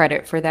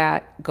 credit for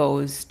that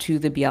goes to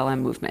the BLM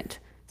movement.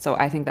 So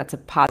I think that's a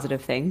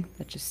positive thing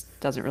that just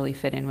doesn't really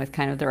fit in with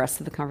kind of the rest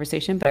of the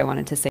conversation, but I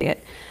wanted to say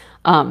it.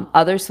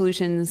 Other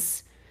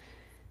solutions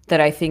that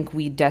I think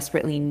we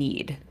desperately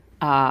need,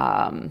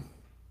 and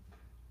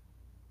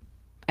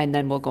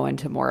then we'll go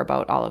into more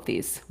about all of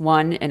these.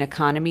 1, an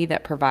economy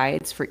that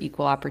provides for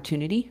equal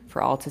opportunity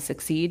for all to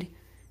succeed.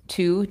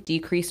 2,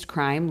 decreased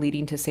crime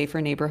leading to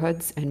safer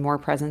neighborhoods and more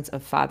presence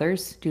of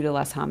fathers due to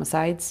less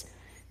homicides.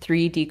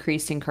 3,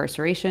 decreased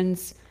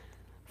incarcerations.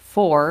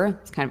 4,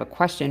 it's kind of a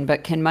question,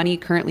 but can money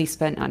currently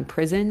spent on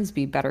prisons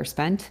be better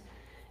spent?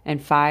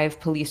 And 5,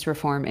 police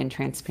reform and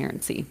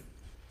transparency.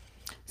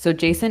 So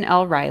Jason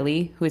L.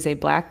 Riley, who is a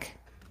black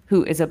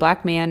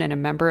man and a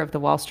member of the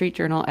Wall Street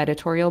Journal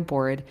editorial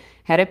board,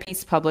 had a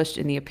piece published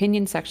in the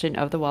opinion section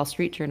of the Wall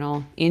Street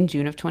Journal in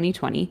June of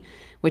 2020,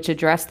 which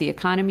addressed the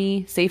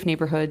economy, safe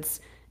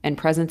neighborhoods, and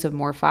presence of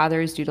more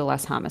fathers due to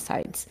less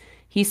homicides.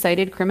 He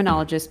cited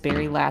criminologist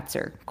Barry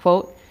Latzer.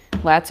 Quote,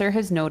 Latzer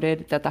has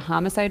noted that the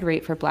homicide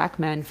rate for black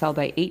men fell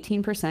by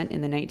 18%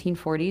 in the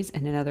 1940s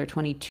and another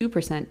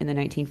 22% in the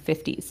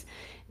 1950s.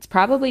 It's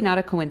probably not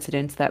a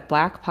coincidence that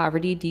black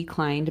poverty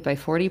declined by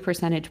 40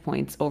 percentage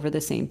points over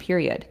the same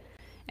period,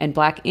 and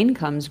black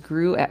incomes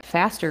grew at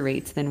faster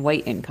rates than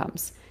white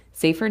incomes.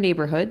 Safer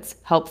neighborhoods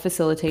help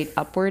facilitate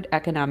upward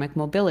economic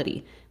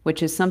mobility,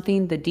 which is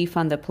something the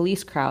defund the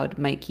police crowd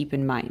might keep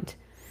in mind.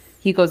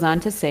 He goes on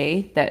to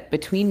say that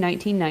between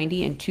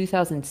 1990 and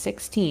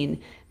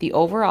 2016, the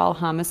overall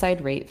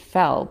homicide rate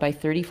fell by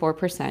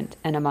 34%,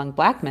 and among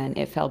black men,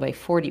 it fell by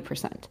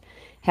 40%.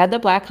 Had the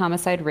black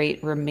homicide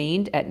rate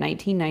remained at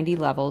 1990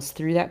 levels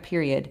through that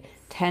period,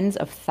 tens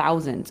of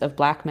thousands of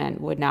black men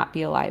would not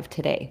be alive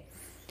today.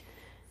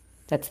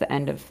 That's the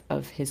end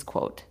of his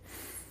quote.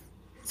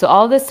 So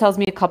all of this tells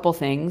me a couple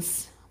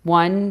things.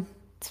 1,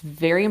 it's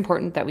very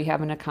important that we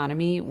have an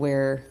economy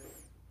where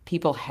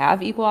people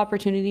have equal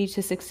opportunity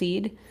to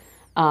succeed.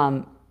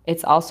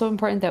 It's also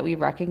important that we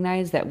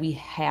recognize that we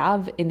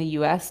have in the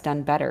U.S.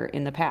 done better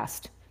in the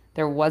past.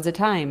 There was a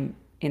time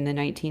in the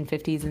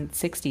 1950s and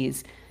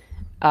 60s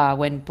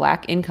when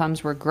black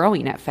incomes were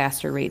growing at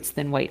faster rates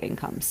than white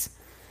incomes.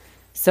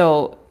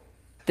 So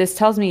this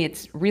tells me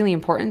it's really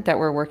important that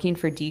we're working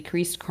for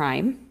decreased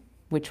crime,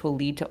 which will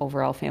lead to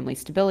overall family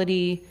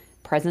stability,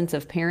 presence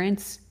of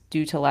parents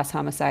due to less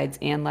homicides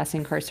and less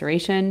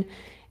incarceration,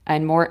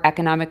 and more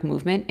economic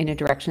movement in a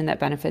direction that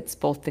benefits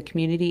both the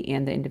community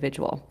and the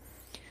individual.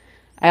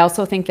 I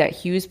also think that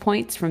Hugh's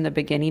points from the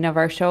beginning of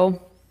our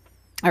show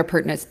are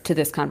pertinent to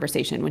this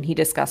conversation when he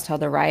discussed how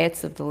the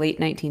riots of the late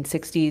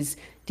 1960s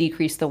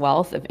decreased the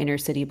wealth of inner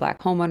city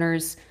black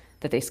homeowners,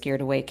 that they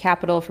scared away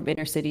capital from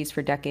inner cities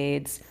for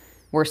decades,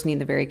 worsening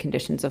the very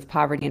conditions of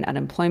poverty and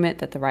unemployment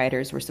that the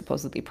rioters were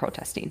supposedly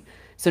protesting.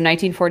 So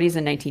 1940s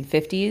and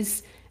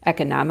 1950s,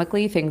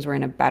 economically, things were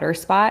in a better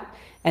spot.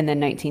 And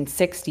then late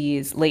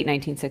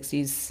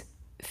 1960s,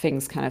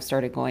 things kind of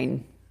started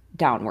going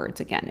downwards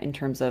again in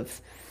terms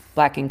of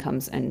Black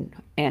incomes and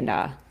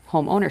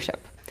home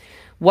ownership.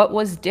 What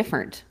was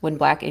different when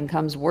Black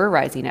incomes were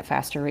rising at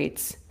faster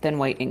rates than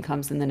white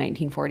incomes in the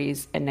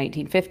 1940s and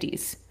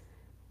 1950s?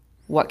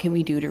 What can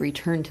we do to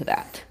return to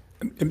that?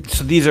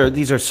 So these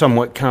are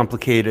somewhat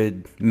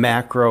complicated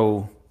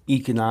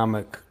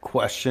macroeconomic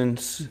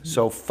questions.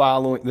 So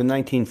following the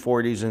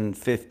 1940s and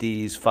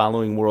 50s,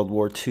 following World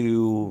War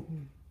II,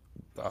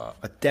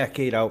 a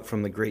decade out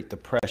from the Great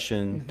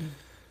Depression,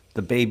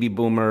 the baby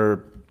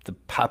boomer, the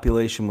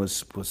population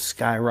was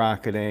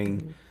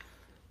skyrocketing.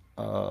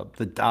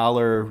 The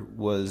dollar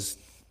was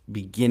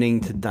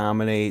beginning to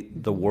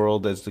dominate the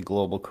world as the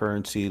global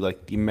currency.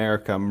 Like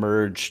America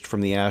emerged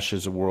from the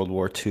ashes of World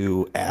War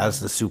II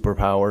as the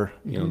superpower.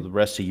 You know, the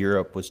rest of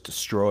Europe was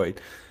destroyed.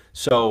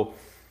 So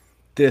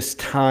this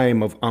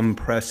time of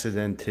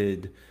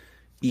unprecedented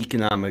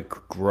economic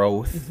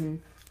growth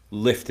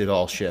lifted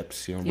all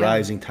ships. You know,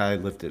 rising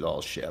tide lifted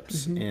all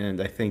ships.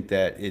 And I think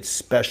that it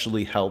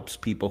especially helps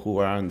people who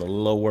are on the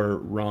lower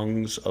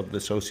rungs of the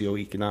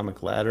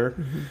socioeconomic ladder.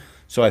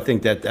 So I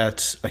think that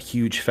that's a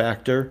huge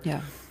factor.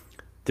 Yeah.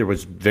 There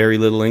was very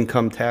little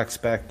income tax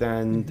back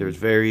then. There's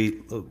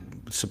very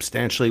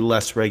substantially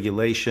less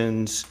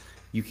regulations.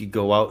 You could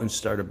go out and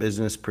start a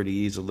business pretty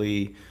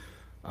easily.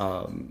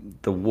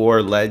 The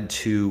war led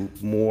to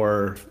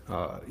more,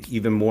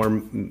 even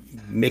more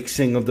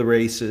mixing of the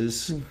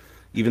races,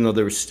 even though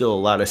there was still a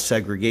lot of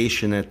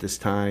segregation at this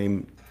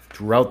time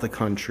throughout the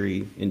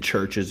country in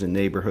churches and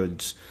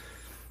neighborhoods.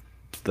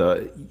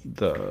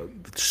 The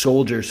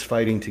soldiers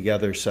fighting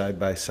together side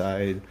by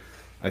side,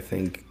 I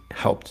think,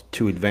 helped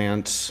to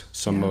advance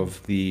some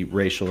of the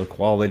racial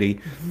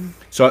equality.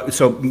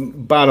 So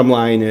bottom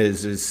line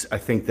is I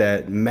think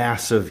that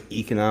massive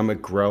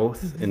economic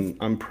growth and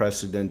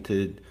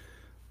unprecedented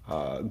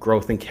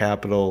growth in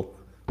capital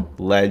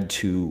led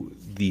to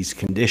these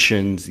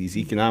conditions, these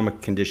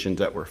economic conditions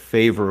that were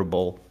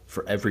favorable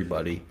for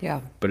everybody,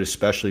 but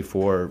especially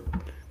for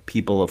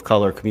people of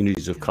color,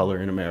 communities of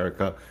color in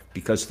America,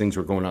 because things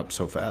were going up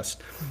so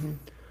fast.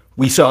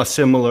 We saw a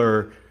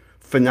similar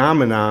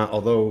phenomena,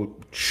 although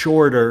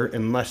shorter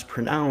and less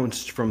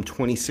pronounced, from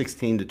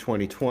 2016 to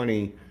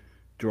 2020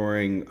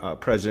 during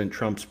President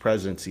Trump's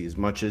presidency. As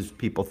much as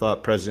people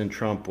thought President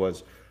Trump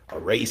was a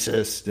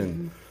racist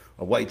and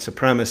a white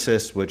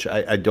supremacist, which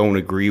I don't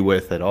agree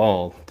with at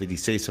all. Did he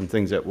say some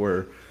things that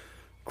were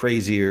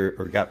crazy or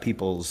got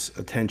people's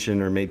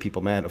attention or made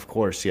people mad? Of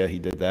course, yeah, he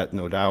did that,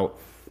 no doubt.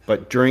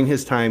 But during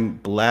his time,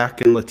 Black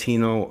and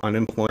Latino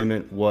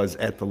unemployment was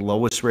at the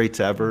lowest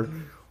rates ever.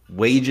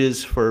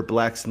 Wages for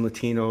Blacks and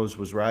Latinos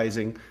was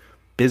rising.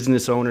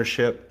 Business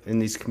ownership in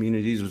these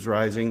communities was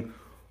rising.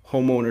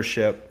 Home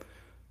ownership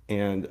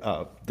and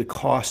the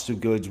cost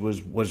of goods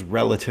was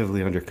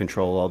relatively under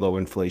control, although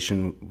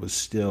inflation was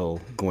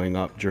still going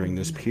up during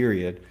this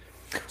period.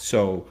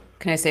 So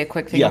can I say a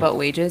quick thing about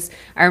wages?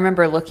 I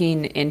remember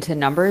looking into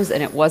numbers,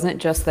 and it wasn't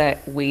just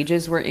that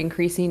wages were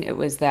increasing, it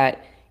was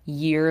that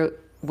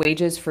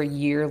wages for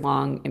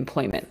year-long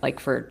employment,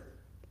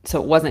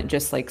 so it wasn't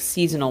just like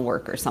seasonal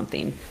work or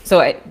something.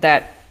 So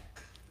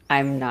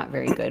I'm not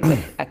very good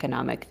with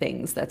economic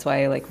things. That's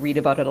why I read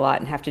about it a lot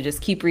and have to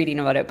just keep reading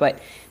about it. But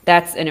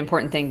that's an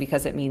important thing,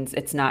 because it means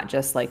it's not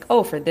just like,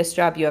 oh, for this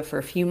job you have for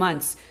a few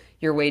months,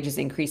 your wage is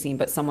increasing,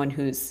 but someone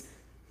who's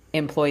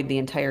employed the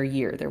entire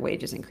year, their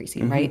wage is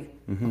increasing, right?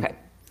 Okay.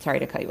 Sorry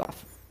to cut you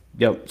off.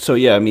 Yep. So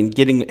yeah, I mean,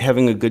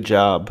 having a good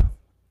job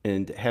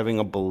and having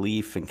a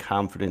belief and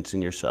confidence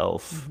in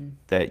yourself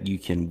that you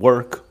can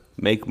work,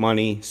 make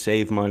money,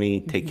 save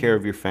money, take care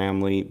of your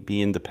family,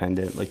 be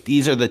independent.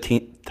 These are the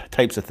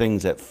types of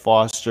things that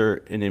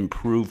foster and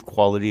improve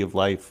quality of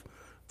life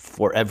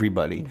for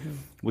everybody,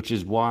 which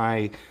is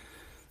why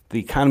the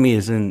economy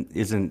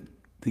the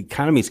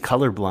economy is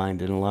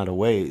colorblind in a lot of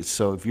ways.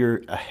 So if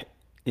you're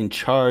in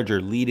charge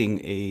or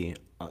leading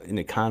an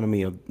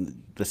economy of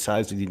the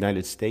size of the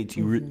United States,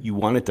 you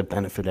want it to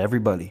benefit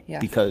everybody,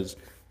 because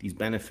these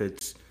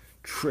benefits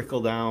trickle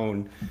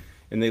down,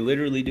 and they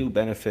literally do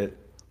benefit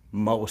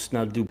most.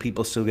 Now, do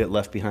people still get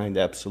left behind?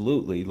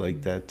 Absolutely.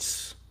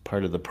 That's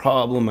part of the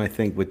problem, I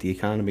think, with the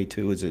economy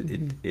too, is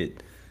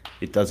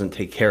it doesn't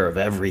take care of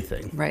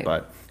everything. Right.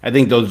 But I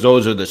think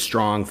those are the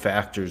strong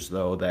factors,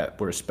 though, that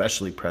were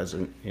especially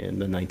present in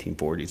the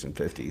 1940s and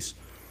 50s.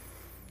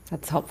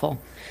 That's helpful.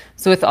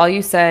 So with all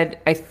you said,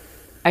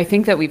 I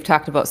think that we've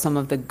talked about some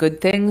of the good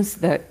things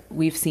that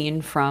we've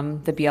seen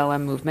from the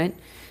BLM movement.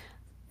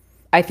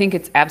 I think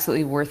it's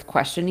absolutely worth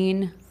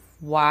questioning,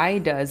 why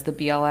does the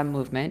BLM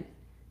movement,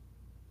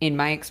 in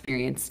my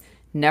experience,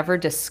 never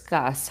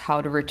discuss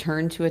how to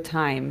return to a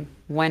time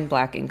when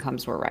Black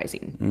incomes were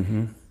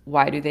rising?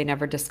 Why do they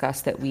never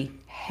discuss that we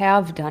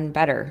have done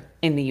better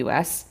in the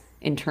U.S.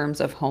 in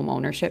terms of home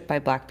ownership by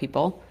Black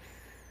people?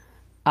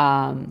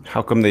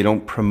 How come they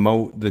don't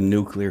promote the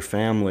nuclear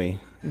family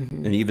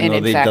And even And though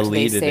in they fact, they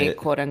deleted say, it,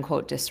 quote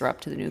unquote,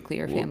 disrupt the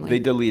nuclear they family.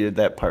 deleted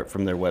that part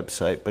from their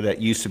website, but that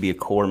used to be a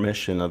core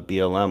mission of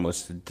BLM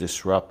was to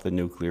disrupt the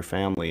nuclear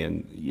family.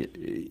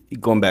 And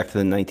going back to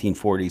the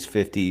 1940s,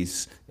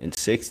 50s, and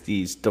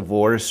 60s,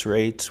 divorce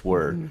rates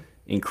were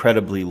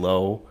incredibly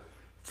low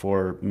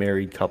for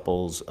married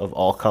couples of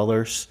all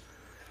colors.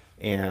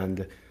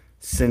 And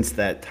since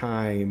that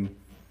time,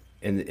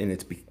 and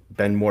it's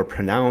been more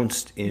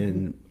pronounced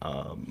in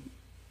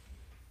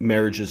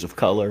marriages of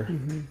color,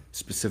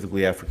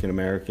 specifically African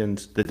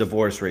Americans, the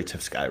divorce rates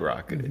have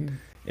skyrocketed.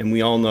 And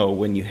we all know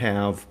when you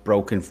have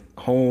broken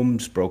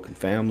homes, broken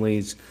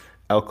families,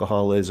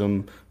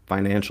 alcoholism,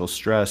 financial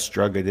stress,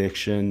 drug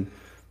addiction,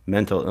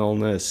 mental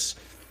illness,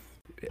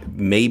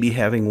 maybe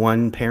having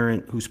one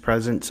parent who's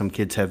present, some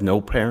kids have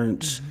no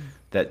parents,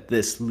 that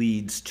this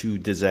leads to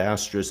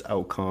disastrous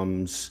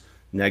outcomes,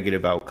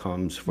 negative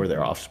outcomes for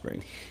their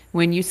offspring.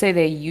 When you say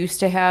they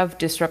used to have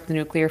disrupt the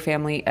nuclear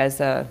family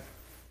as a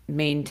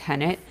main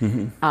tenet,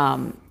 In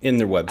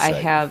their website. I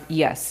have,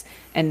 yes.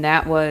 And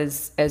that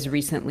was as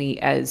recently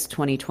as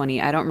 2020.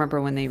 I don't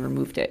remember when they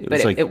removed it,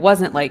 but like it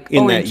wasn't like, in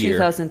oh, in that year.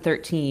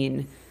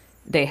 2013,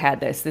 they had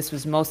this. This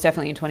was most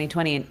definitely in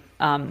 2020.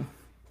 And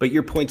But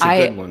your point's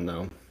a good one,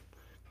 though.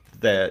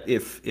 That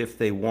if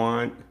they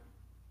want,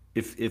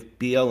 if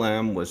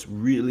BLM was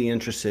really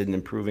interested in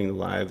improving the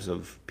lives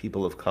of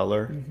people of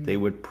color, they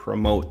would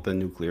promote the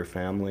nuclear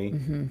family,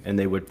 and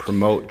they would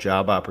promote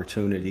job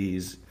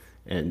opportunities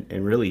and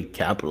really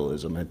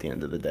capitalism at the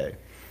end of the day.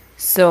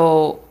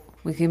 So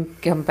we can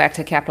come back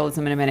to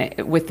capitalism in a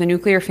minute. With the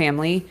nuclear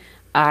family,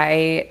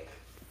 I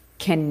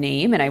can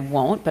name, and I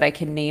won't, but I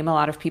can name a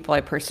lot of people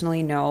I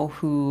personally know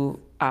who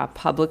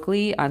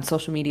publicly on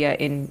social media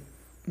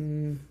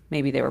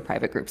maybe they were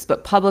private groups,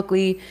 but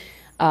publicly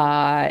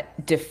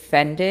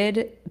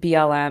defended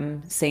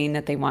BLM, saying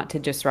that they want to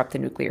disrupt the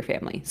nuclear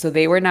family. So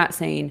they were not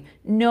saying,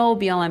 no,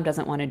 BLM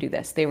doesn't want to do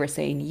this. They were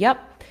saying,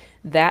 yep,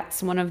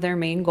 that's one of their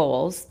main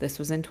goals. This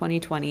was in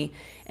 2020.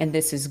 And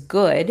this is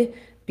good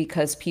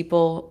because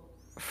people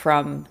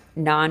from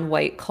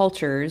non-white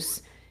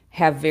cultures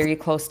have very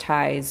close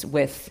ties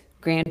with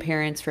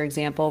grandparents, for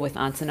example, with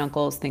aunts and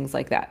uncles, things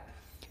like that.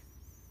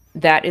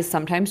 That is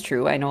sometimes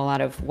true. I know a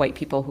lot of white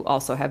people who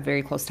also have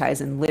very close ties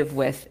and live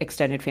with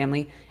extended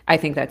family. I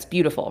think that's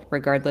beautiful,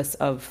 regardless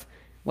of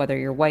whether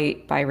you're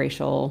white,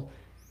 biracial,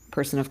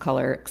 person of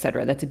color,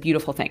 etc. That's a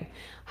beautiful thing.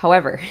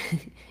 However,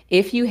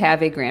 if you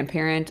have a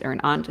grandparent or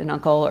an aunt and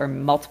uncle or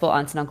multiple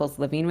aunts and uncles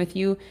living with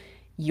you,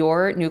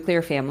 your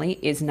nuclear family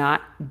is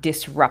not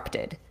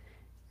disrupted.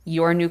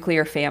 Your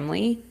nuclear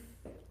family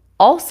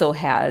also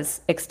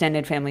has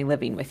extended family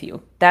living with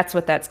you. That's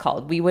what that's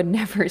called. We would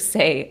never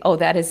say, oh,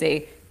 that is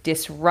a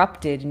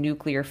disrupted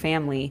nuclear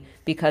family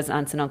because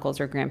aunts and uncles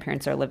or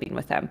grandparents are living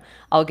with them.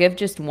 I'll give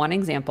just one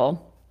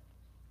example.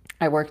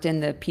 I worked in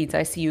the peds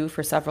ICU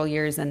for several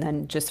years and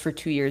then just for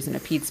 2 years in a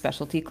peds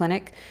specialty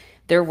clinic.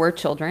 There were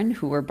children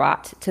who were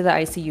brought to the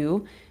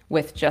ICU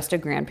with just a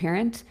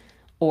grandparent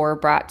or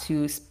brought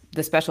to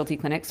the specialty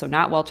clinic, so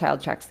not well child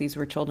checks. These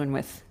were children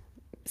with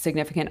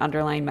significant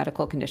underlying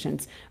medical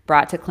conditions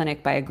brought to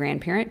clinic by a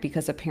grandparent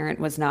because a parent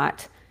was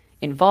not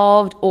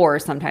involved, or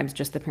sometimes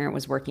just the parent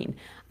was working.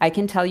 I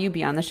can tell you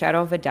beyond the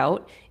shadow of a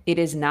doubt, it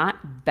is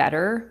not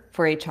better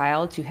for a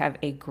child to have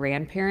a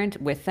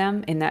grandparent with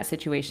them in that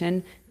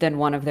situation than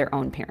one of their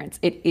own parents.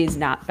 It is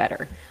not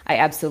better. I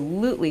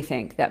absolutely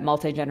think that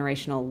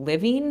multi-generational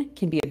living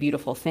can be a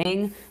beautiful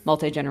thing.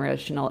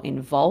 Multi-generational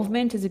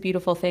involvement is a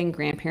beautiful thing.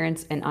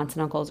 Grandparents and aunts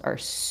and uncles are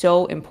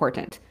so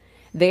important.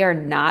 They are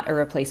not a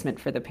replacement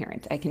for the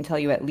parent. I can tell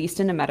you, at least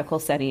in a medical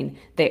setting,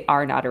 they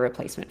are not a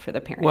replacement for the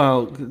parent.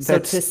 Well, so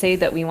to say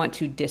that we want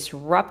to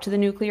disrupt the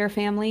nuclear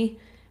family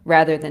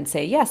rather than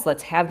say, yes,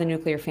 let's have the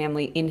nuclear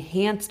family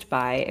enhanced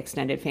by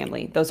extended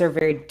family, those are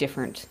very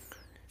different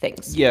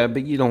things. Yeah,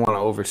 but you don't want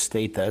to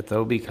overstate that,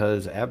 though,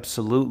 because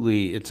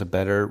absolutely it's a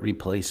better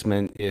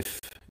replacement if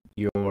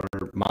your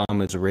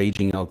mom is a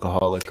raging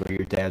alcoholic or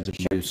your dad's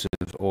abusive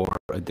or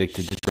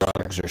addicted to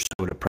drugs or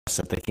so depressed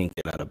that they can't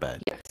get out of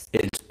bed. Yes.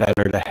 It's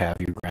better to have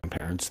your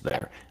grandparents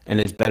there. And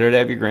it's better to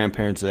have your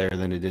grandparents there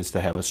than it is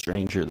to have a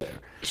stranger there.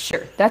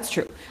 Sure, that's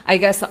true. I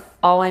guess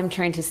all I'm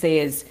trying to say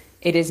is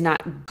it is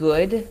not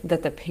good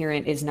that the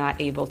parent is not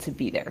able to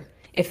be there.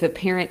 If the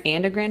parent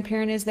and a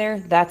grandparent is there,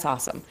 that's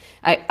awesome.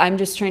 I'm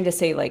just trying to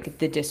say, like,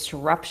 the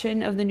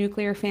disruption of the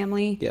nuclear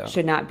family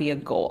should not be a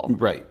goal.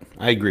 Right.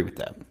 I agree with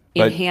that.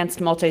 But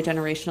Enhanced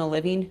multi-generational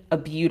living, a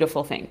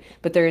beautiful thing.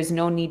 But there is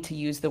no need to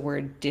use the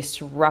word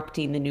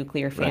disrupting the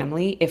nuclear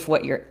family if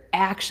what you're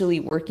actually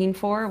working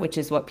for, which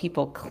is what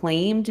people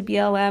claimed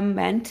BLM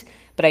meant,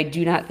 but I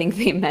do not think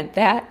they meant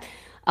that.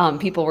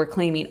 People were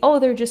claiming, oh,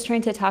 they're just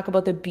trying to talk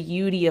about the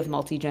beauty of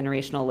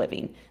multi-generational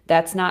living.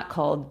 That's not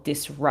called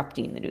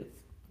disrupting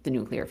the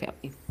nuclear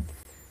family.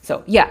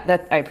 So yeah,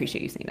 that I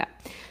appreciate you saying that.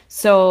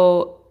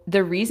 So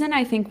the reason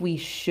I think we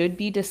should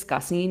be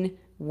discussing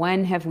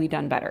when have we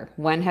done better?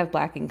 When have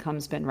Black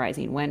incomes been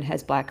rising? When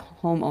has Black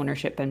home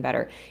ownership been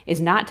better? Is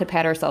not to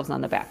pat ourselves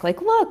on the back.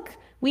 Like, look,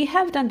 We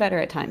have done better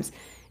at times.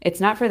 It's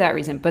not for that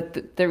reason,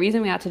 but the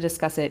reason we ought to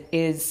discuss it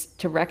is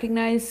to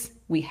recognize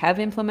we have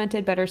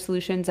implemented better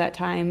solutions at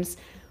times.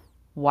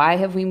 Why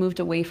have we moved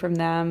away from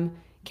them?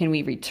 Can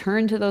we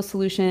return to those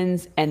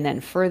solutions and then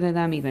further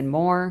them even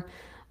more?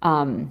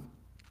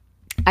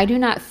 I do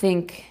not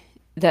think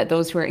that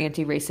those who are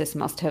anti-racist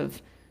must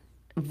have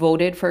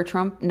voted for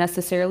Trump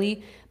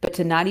necessarily, but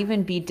to not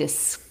even be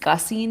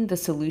discussing the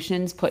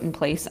solutions put in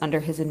place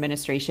under his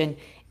administration,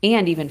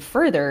 and even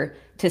further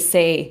to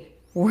say,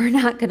 we're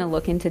not going to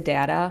look into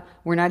data,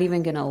 we're not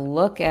even going to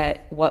look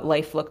at what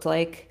life looked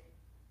like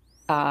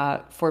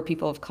for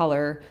people of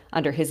color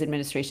under his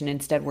administration.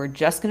 Instead, we're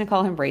just going to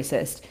call him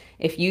racist.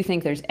 If you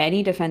think there's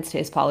any defense to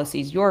his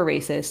policies, you're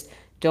racist.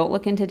 Don't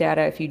look into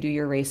data if you do,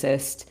 you're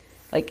racist.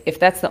 Like, if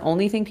that's the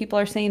only thing people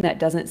are saying, that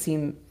doesn't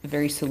seem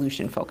very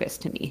solution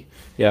focused to me.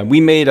 Yeah, we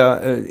made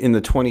in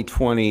the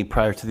 2020,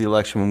 prior to the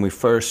election, when we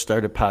first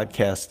started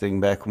podcasting,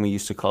 back when we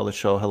used to call the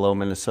show Hello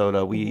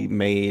Minnesota, we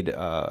made,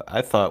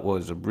 I thought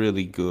was a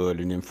really good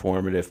and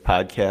informative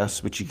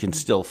podcast, which you can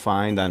still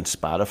find on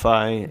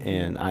Spotify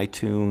and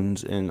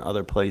iTunes and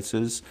other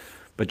places,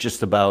 but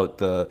just about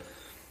the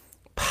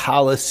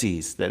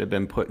policies that have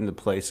been put into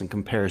place and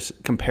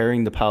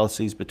comparing the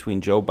policies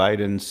between Joe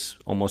Biden's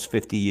almost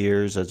 50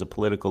 years as a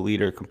political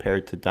leader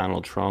compared to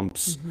Donald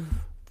Trump's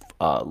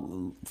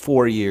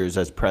 4 years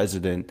as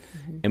president.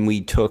 And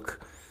we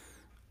took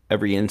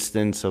every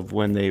instance of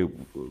when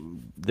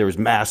there was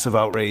massive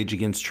outrage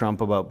against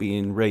Trump about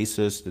being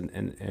racist,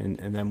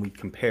 and then we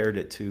compared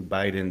it to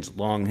Biden's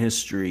long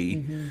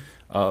history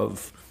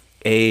of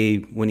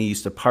when he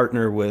used to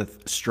partner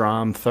with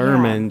Strom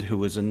Thurmond, who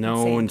was a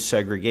known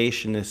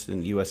segregationist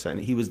in the U.S.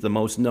 Senate. He was the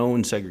most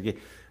known segregationist.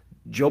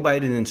 Joe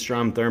Biden and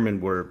Strom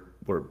Thurmond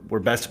were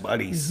best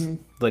buddies,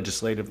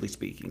 legislatively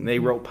speaking. They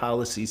wrote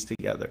policies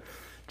together.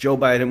 Joe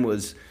Biden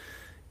was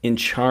in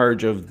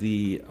charge of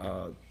the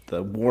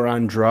war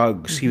on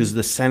drugs. He was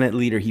the Senate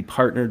leader. He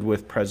partnered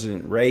with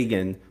President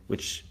Reagan,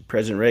 which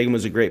President Reagan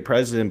was a great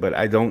president, but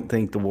I don't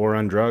think the war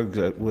on drugs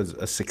was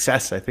a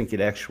success. I think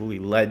it actually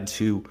led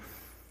to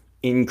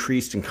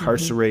increased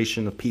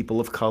incarceration of people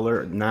of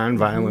color,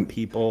 nonviolent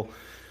people,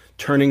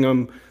 turning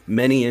them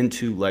many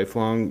into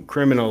lifelong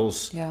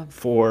criminals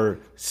for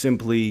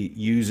simply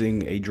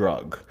using a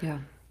drug,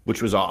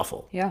 which was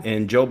awful.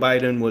 And Joe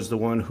Biden was the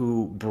one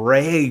who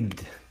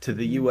bragged to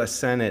the U.S.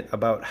 Senate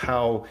about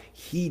how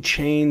he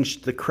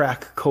changed the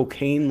crack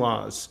cocaine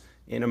laws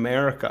in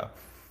America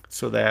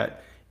so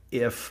that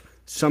if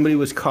somebody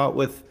was caught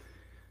with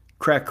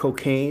crack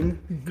cocaine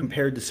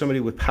compared to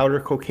somebody with powder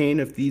cocaine,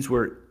 if these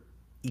were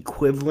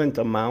equivalent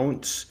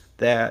amounts,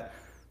 that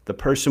the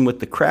person with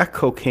the crack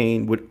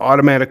cocaine would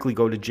automatically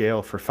go to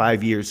jail for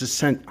 5 years. This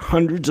sent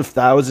hundreds of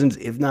thousands,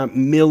 if not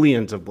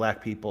millions, of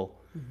black people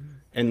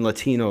and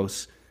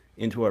Latinos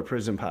into our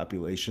prison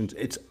populations.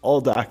 It's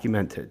all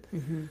documented.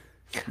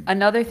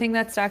 Another thing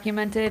that's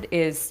documented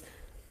is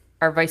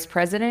our Vice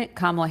President,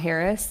 Kamala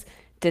Harris,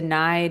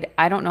 denied,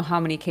 I don't know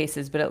how many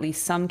cases, but at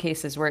least some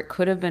cases where it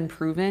could have been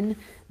proven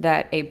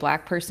that a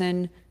black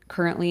person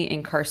currently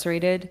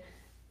incarcerated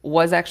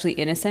was actually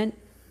innocent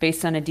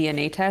based on a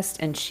DNA test.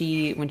 And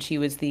when she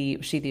was the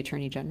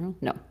Attorney General?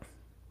 No.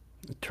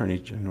 Attorney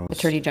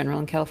General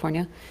in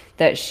California,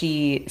 that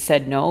she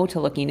said no to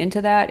looking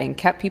into that and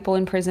kept people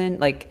in prison.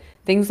 Like,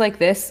 things like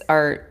these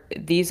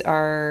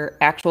are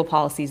actual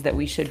policies that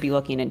we should be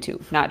looking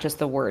into, not just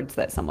the words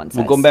that someone says.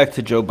 Well, going back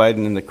to Joe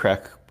Biden and the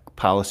crack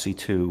policy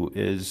too,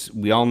 is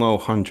we all know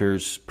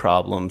Hunter's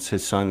problems.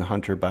 His son,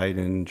 Hunter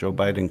Biden, Joe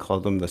Biden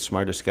called him the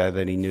smartest guy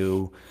that he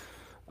knew.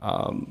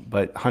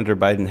 But Hunter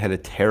Biden had a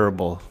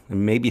terrible,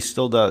 and maybe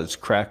still does,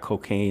 crack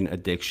cocaine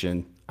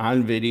addiction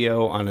on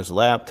video, on his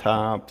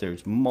laptop.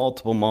 There's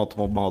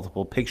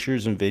multiple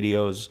pictures and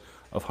videos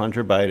of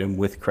Hunter Biden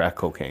with crack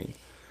cocaine.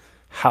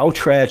 How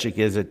tragic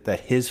is it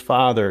that his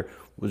father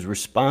was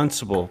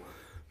responsible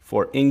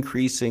for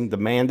increasing the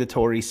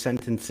mandatory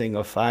sentencing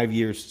of 5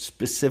 years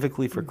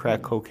specifically for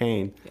crack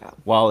cocaine,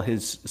 while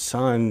his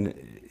son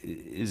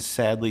is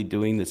sadly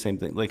doing the same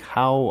thing? Like,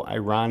 how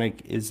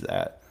ironic is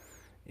that?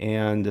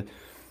 And,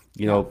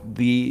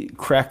 the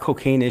crack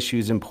cocaine issue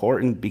is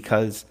important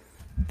because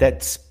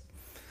that's,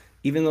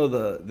 even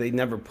though they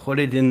never put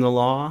it in the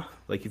law,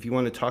 like, if you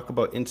want to talk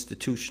about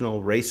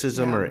institutional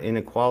racism or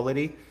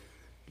inequality,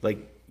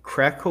 like,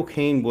 crack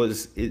cocaine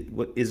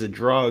is a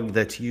drug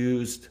that's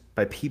used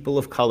by people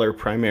of color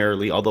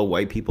primarily, although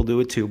white people do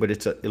it too, but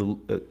it's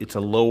a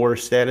lower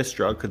status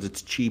drug because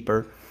it's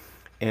cheaper,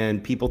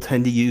 and people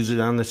tend to use it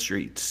on the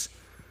streets.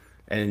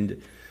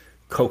 And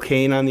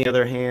cocaine, on the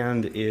other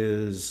hand,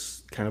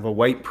 is kind of a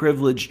white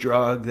privilege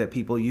drug that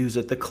people use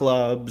at the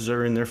clubs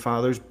or in their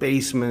father's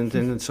basement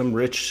and in some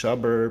rich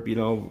suburb,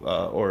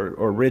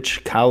 or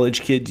rich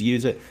college kids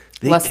use it.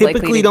 They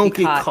typically don't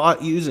get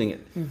caught using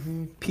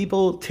it.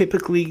 People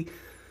typically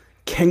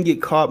can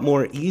get caught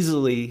more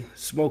easily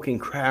smoking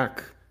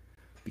crack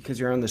because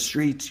you're on the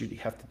streets, you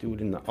have to do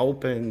it in the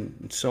open,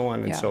 and so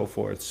on and so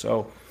forth.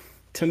 So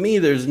to me,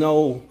 there's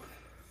no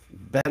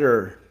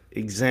better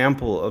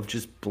example of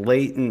just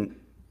blatant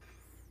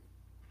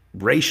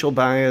racial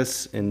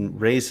bias and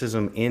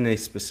racism in a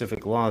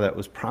specific law that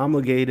was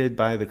promulgated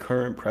by the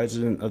current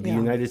president of the Yeah.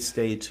 United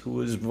States, who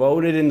was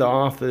voted into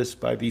office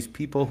by these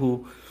people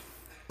who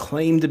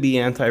claim to be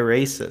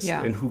anti-racist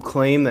Yeah. and who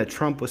claim that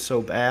Trump was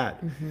so bad.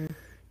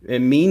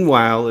 And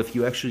meanwhile, if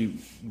you actually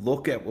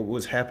look at what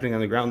was happening on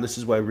the ground, this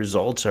is why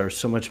results are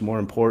so much more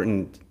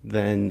important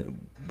than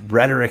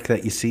rhetoric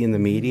that you see in the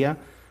media.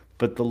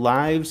 But the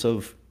lives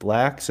of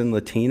blacks and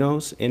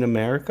Latinos in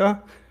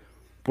America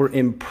were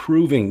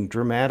improving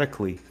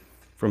dramatically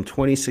from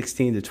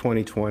 2016 to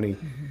 2020.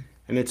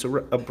 And it's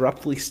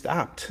abruptly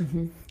stopped.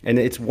 And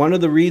it's one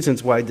of the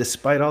reasons why,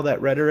 despite all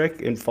that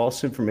rhetoric and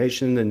false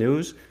information in the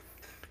news,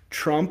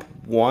 Trump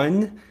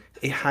won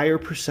a higher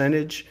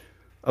percentage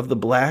of the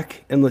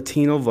black and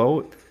Latino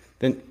vote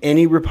than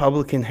any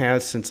Republican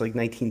has since like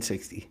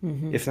 1960,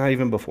 if not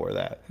even before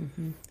that.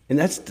 And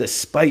that's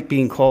despite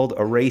being called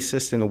a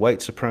racist and a white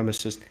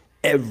supremacist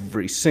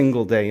every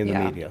single day in the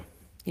Yeah. media.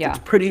 Yeah. It's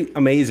pretty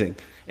amazing.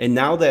 And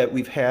now that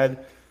we've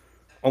had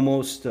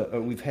almost,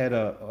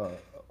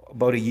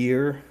 about a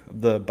year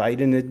of the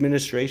Biden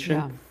administration,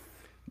 Yeah.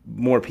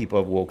 more people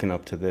have woken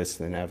up to this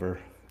than ever.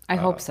 I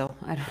hope so.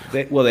 I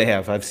don't. They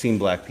have. I've seen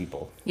black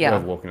people who Yeah.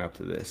 have woken up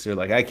to this. They're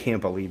like, I can't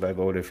believe I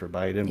voted for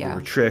Biden. Yeah. We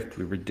were tricked.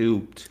 We were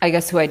duped. I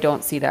guess who I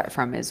don't see that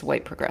from is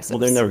white progressives. Well,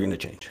 they're never going to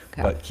change.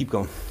 Okay. But keep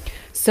going.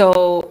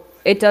 So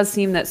it does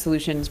seem that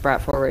solutions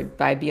brought forward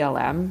by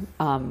BLM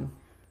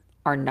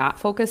are not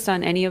focused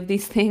on any of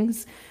these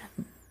things.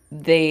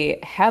 They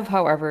have,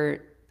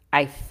 however,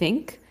 I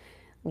think,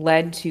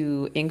 led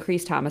to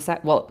increased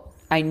homicide. Well,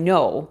 I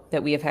know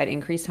that we have had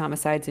increased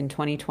homicides in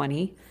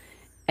 2020,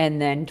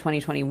 and then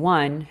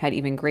 2021 had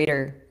even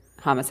greater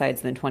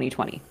homicides than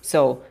 2020.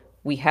 So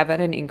we have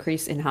had an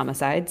increase in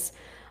homicides.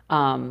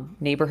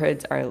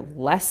 Neighborhoods are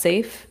less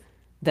safe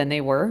than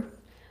they were.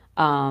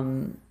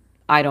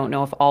 I don't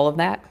know if all of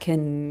that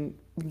can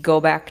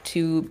go back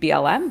to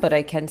BLM, but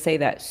I can say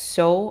that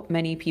so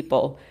many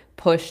people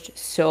pushed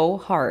so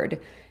hard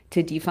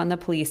to defund the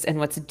police. And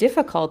what's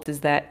difficult is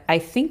that I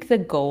think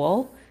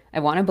I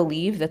want to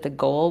believe that the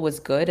goal was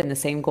good and the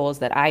same goals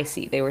that I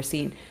see. They were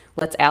seeing,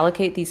 let's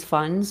allocate these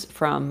funds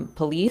from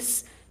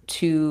police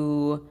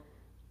to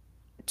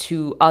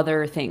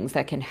other things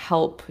that can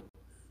help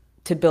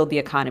to build the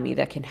economy,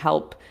 that can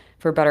help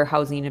for better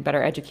housing and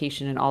better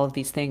education and all of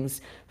these things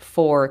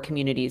for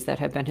communities that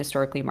have been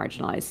historically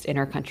marginalized in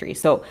our country.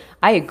 So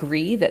I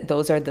agree that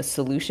those are the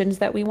solutions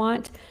that we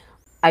want.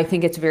 I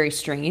think it's very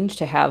strange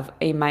to have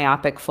a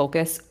myopic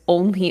focus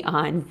only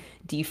on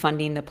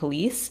defunding the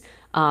police.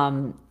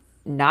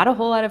 Not a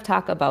whole lot of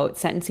talk about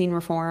sentencing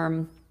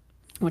reform,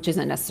 which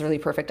isn't necessarily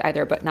perfect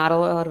either, but not a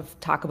lot of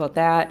talk about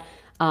that.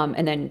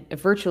 And then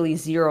virtually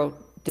zero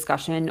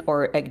discussion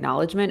or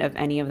acknowledgement of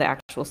any of the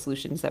actual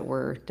solutions that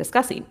we're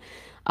discussing.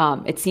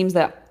 It seems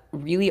that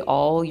really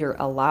all you're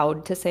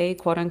allowed to say,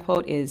 quote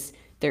unquote, is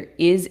there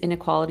is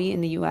inequality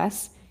in the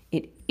US.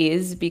 It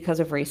is because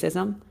of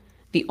racism.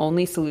 The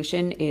only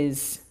solution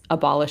is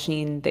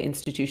abolishing the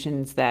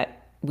institutions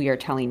that we are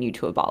telling you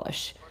to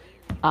abolish.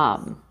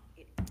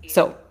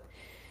 So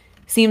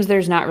seems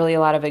there's not really a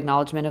lot of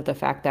acknowledgement of the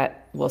fact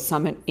that, well,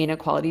 some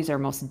inequalities are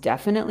most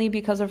definitely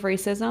because of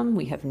racism.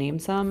 We have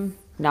named some,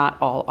 not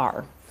all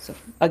are. So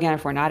again,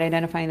 if we're not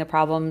identifying the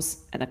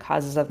problems and the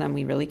causes of them,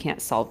 we really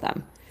can't solve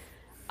them.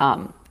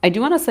 I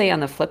do want to say on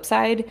the flip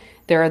side,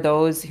 there are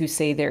those who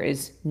say there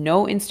is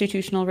no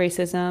institutional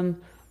racism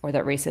or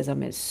that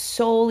racism is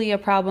solely a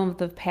problem of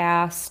the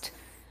past.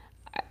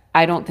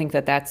 I don't think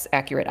that that's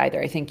accurate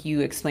either. I think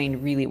you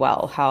explained really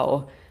well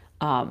how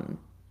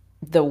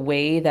the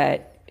way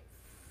that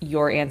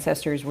your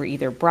ancestors were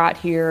either brought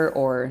here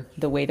or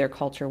the way their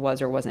culture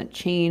was or wasn't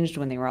changed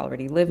when they were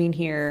already living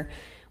here,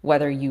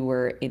 whether you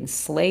were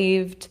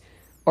enslaved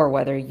or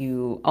whether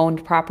you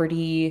owned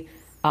property,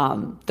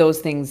 those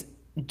things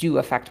do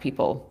affect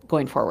people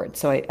going forward.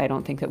 So I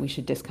don't think that we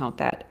should discount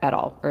that at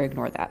all or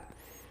ignore that.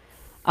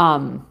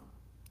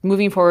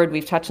 Moving forward,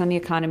 we've touched on the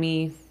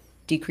economy,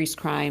 decreased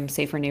crime,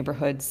 safer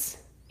neighborhoods,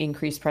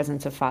 increased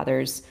presence of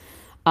fathers.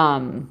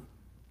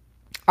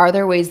 Are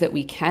there ways that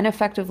we can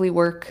effectively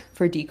work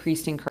for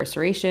decreased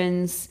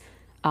incarcerations?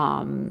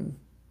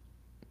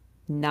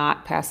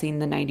 Not passing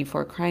the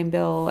 94 crime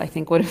bill, I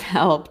think, would have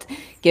helped.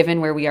 Given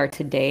where we are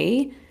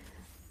today,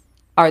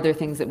 are there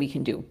things that we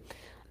can do?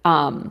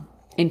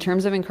 In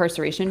terms of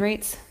incarceration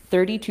rates,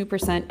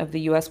 32% of the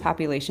US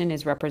population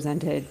is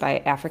represented by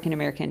African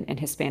American and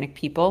Hispanic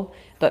people,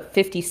 but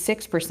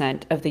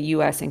 56% of the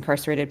US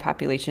incarcerated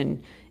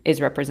population is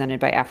represented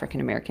by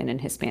African American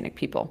and Hispanic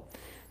people.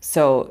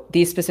 So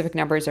these specific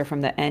numbers are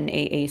from the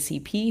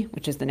NAACP,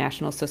 which is the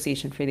National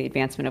Association for the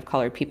Advancement of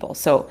Colored People.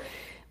 So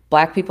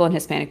Black people and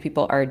Hispanic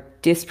people are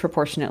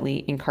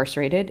disproportionately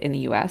incarcerated in the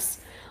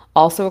US.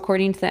 Also,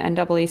 according to the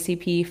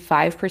NAACP,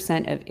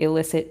 5% of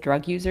illicit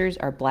drug users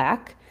are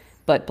Black,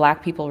 but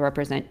Black people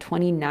represent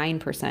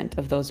 29%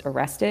 of those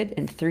arrested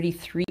and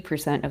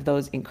 33% of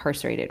those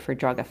incarcerated for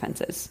drug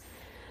offenses.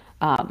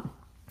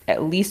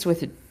 At least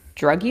with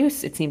drug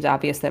use, it seems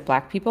obvious that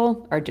Black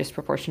people are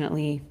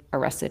disproportionately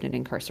arrested and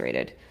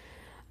incarcerated.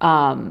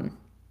 I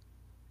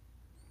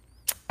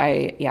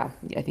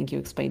think you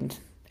explained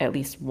at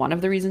least one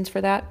of the reasons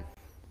for that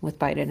with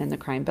Biden and the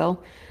crime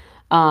bill.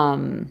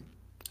 Um,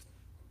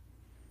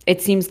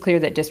 it seems clear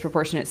that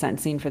disproportionate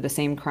sentencing for the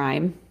same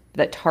crime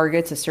that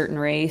targets a certain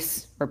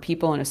race or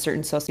people in a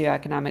certain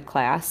socioeconomic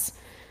class,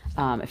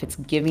 if it's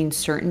giving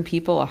certain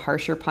people a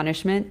harsher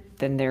punishment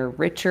than their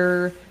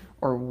richer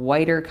or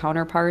whiter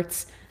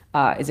counterparts,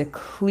 is a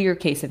clear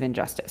case of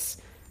injustice.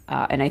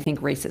 And I think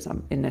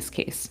racism in this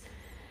case.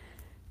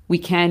 We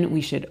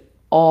should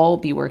all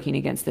be working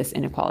against this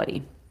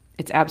inequality.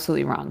 It's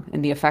absolutely wrong.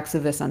 And the effects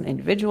of this on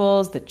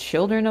individuals, the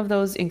children of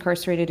those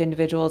incarcerated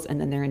individuals, and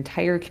then their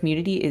entire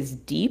community is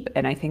deep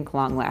and I think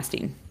long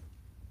lasting.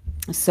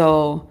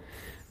 So,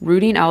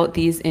 rooting out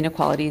these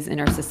inequalities in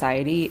our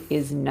society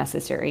is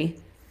necessary.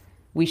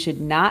 We should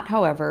not,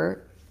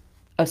 however,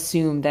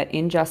 assume that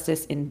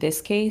injustice in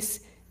this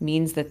case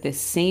means that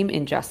this same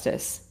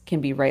injustice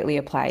can be rightly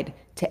applied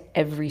to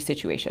every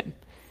situation.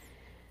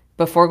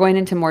 Before going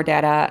into more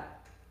data,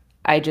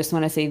 I just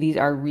want to say these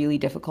are really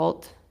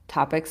difficult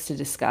topics to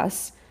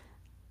discuss.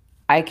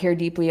 I care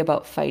deeply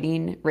about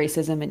fighting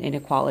racism and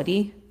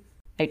inequality.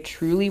 I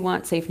truly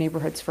want safe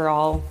neighborhoods for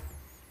all,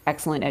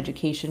 excellent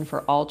education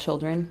for all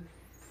children.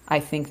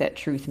 I think that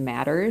truth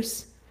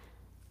matters.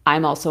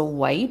 I'm also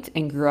white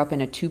and grew up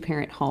in a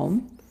two-parent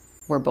home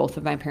where both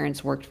of my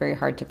parents worked very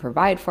hard to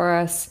provide for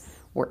us,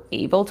 were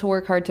able to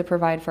work hard to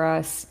provide for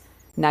us.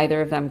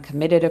 Neither of them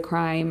committed a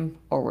crime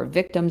or were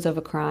victims of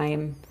a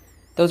crime.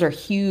 Those are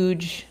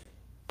huge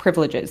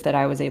privileges that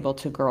I was able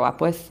to grow up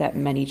with that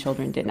many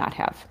children did not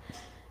have.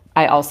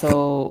 I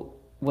also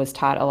was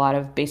taught a lot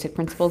of basic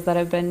principles that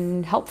have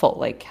been helpful,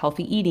 like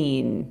healthy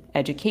eating,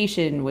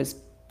 education was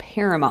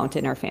paramount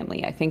in our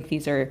family. I think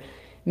these are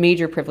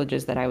major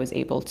privileges that I was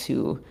able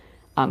to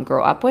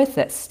grow up with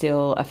that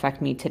still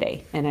affect me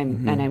today, and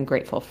I'm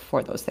grateful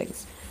for those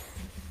things.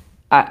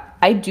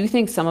 I do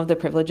think some of the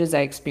privileges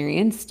I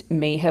experienced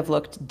may have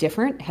looked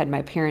different had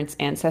my parents'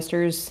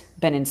 ancestors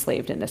been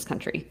enslaved in this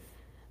country,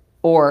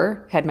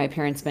 or had my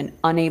parents been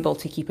unable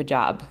to keep a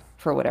job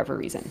for whatever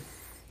reason.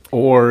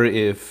 Or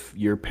if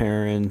your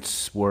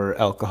parents were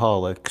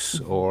alcoholics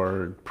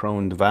or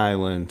prone to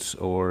violence,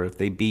 or if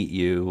they beat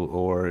you,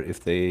 or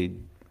if they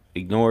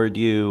ignored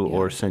you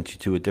or sent you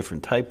to a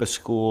different type of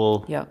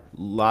school. Yep.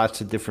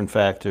 Lots of different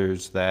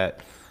factors that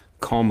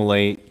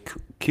accumulate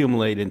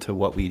into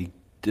what we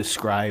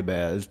describe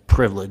as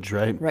privilege,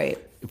 right? Right.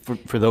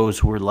 For those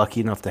who are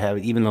lucky enough to have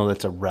it, even though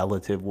that's a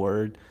relative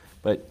word.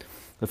 But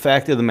the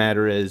fact of the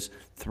matter is,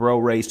 throw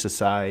race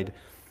aside,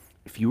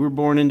 if you were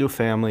born into a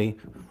family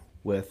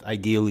with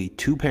ideally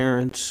two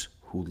parents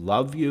who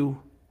love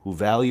you, who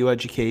value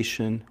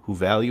education, who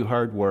value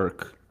hard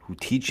work, who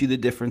teach you the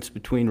difference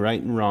between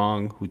right and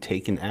wrong, who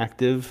take an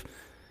active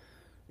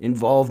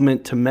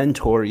involvement to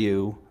mentor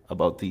you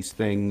about these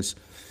things,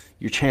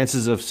 your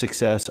chances of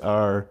success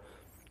are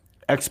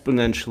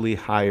exponentially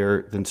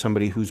higher than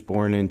somebody who's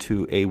born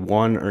into a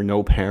one or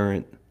no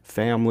parent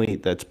family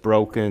that's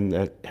broken,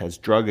 that has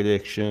drug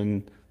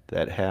addiction,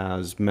 that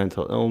has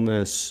mental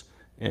illness,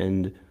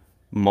 and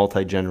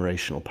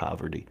multi-generational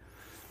poverty.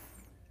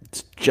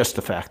 It's just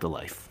a fact of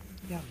life.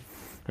 Yeah.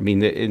 I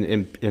mean,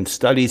 and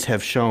studies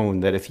have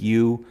shown that if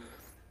you,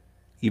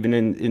 even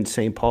in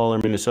St. Paul or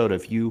Minnesota,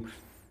 if you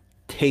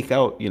take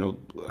out,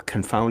 a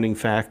confounding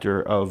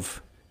factor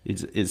of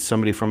is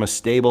somebody from a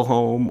stable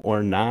home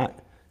or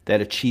not,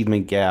 that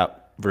achievement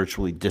gap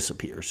virtually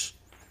disappears.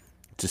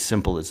 It's as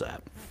simple as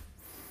that.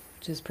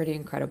 Which is pretty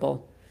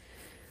incredible.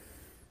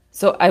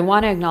 So I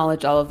want to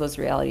acknowledge all of those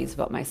realities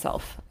about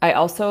myself. I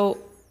also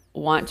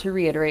want to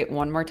reiterate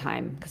one more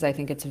time, because I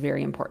think it's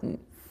very important.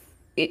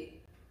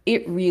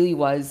 It really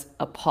was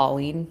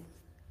appalling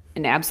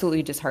and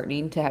absolutely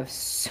disheartening to have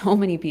so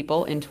many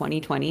people in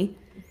 2020,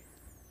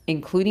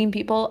 including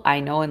people I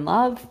know and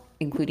love,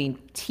 including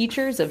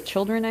teachers of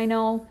children I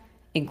know,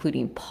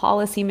 including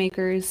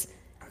policymakers,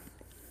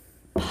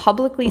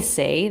 publicly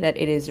say that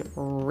it is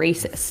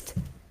racist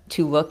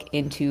to look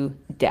into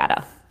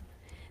data,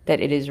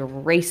 that it is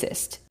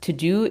racist to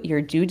do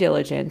your due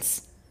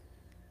diligence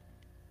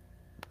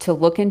to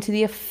look into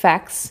the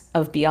effects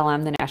of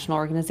BLM, the national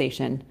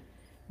organization,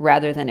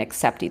 rather than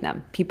accepting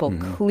them. People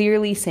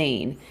clearly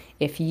saying,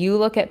 if you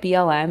look at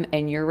BLM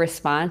and your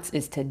response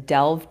is to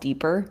delve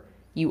deeper,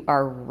 you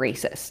are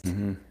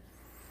racist.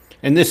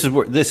 And this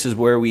is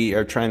where we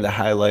are trying to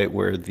highlight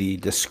where the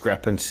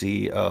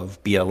discrepancy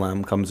of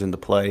BLM comes into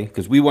play,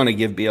 because we want to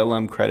give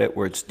BLM credit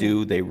where it's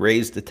due. They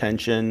raised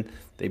attention,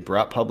 they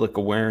brought public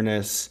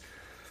awareness.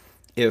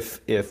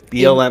 If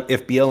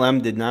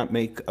BLM did not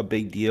make a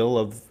big deal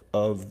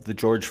of the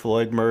George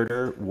Floyd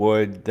murder,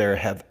 would there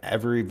have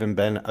ever even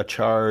been a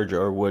charge,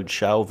 or would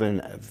Chauvin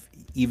have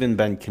even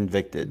been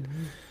convicted?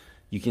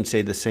 You can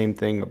say the same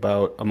thing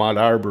about Ahmaud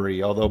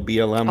Arbery, although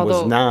BLM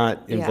was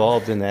not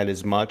involved in that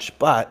as much,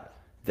 but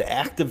the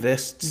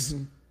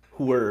activists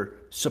who were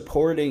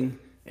supporting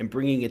and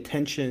bringing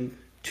attention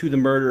to the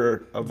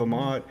murder of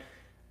Ahmaud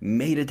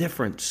made a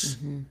difference.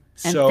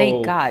 And thank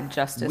So God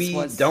justice we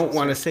was don't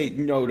want to served.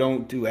 say, no,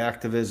 don't do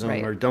activism,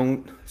 Right. or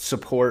don't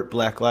support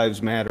Black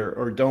Lives Matter,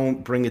 or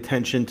don't bring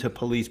attention to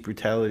police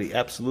brutality.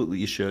 Absolutely,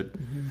 you should.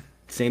 Mm-hmm.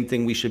 Same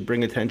thing, we should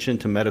bring attention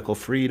to medical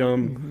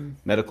freedom, Mm-hmm.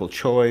 medical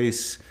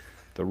choice,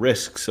 the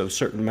risks of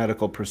certain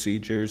medical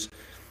procedures.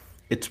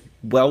 It's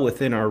well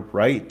within our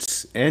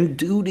rights and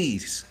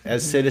duties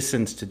as Mm-hmm.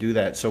 citizens to do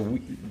that. So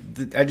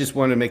I just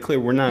want to make clear,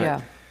 we're not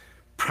Yeah.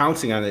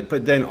 pouncing on it,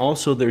 but then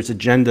also there's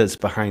agendas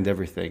behind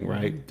everything, Mm-hmm.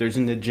 right? There's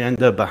an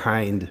agenda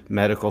behind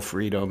medical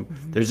freedom.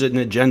 Mm-hmm. There's an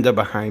agenda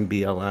behind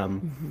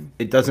BLM. Mm-hmm.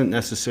 It doesn't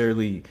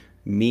necessarily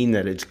mean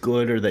that it's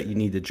good or that you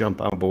need to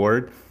jump on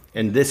board.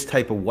 And this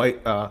type of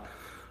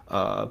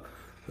uh,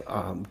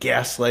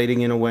 gaslighting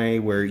in a way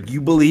where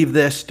you believe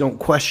this, don't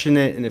question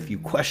it, and if you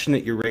question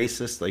it, you're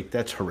racist. Like,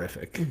 that's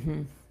horrific.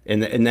 Mm-hmm.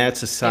 And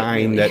that's a It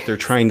sign really that they're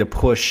trying to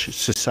push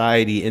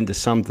society into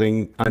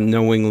something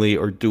unknowingly,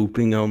 or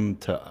duping them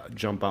to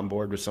jump on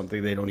board with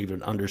something they don't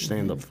even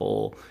understand the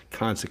full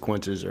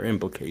consequences or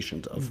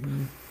implications of.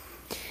 Mm-hmm.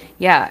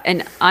 Yeah,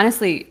 and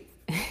honestly,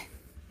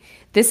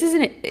 this is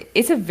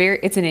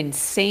it's an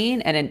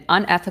insane and an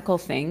unethical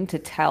thing to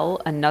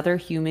tell another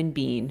human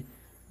being,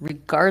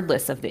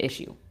 regardless of the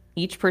issue.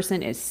 Each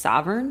person is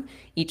sovereign.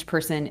 Each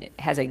person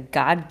has a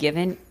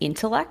God-given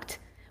intellect.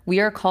 We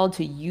are called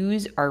to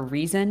use our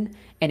reason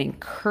and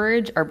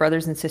encourage our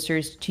brothers and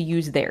sisters to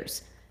use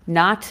theirs,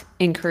 not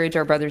encourage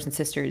our brothers and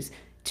sisters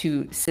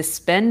to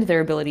suspend their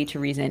ability to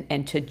reason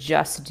and to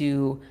just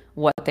do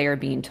what they are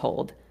being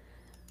told.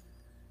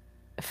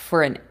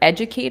 For an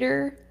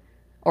educator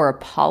or a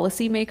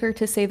policymaker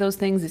to say those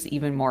things is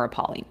even more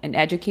appalling. An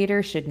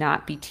educator should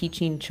not be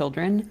teaching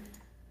children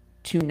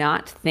to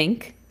not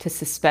think, to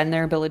suspend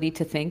their ability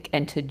to think,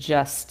 and to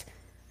just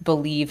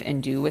believe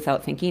and do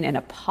without thinking. And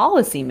a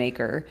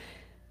policymaker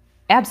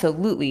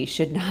absolutely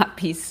should not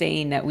be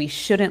saying that we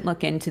shouldn't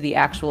look into the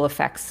actual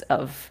effects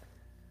of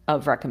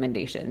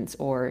recommendations,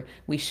 or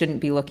we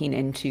shouldn't be looking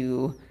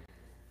into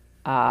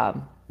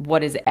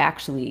what is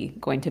actually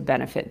going to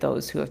benefit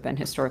those who have been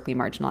historically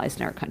marginalized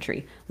in our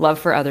country. Love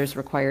for others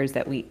requires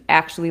that we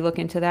actually look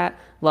into that.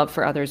 Love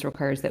for others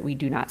requires that we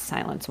do not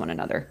silence one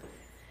another.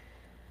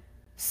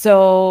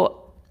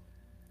 So,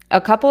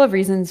 a couple of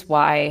reasons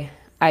why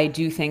I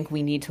do think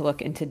we need to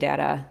look into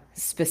data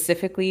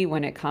specifically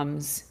when it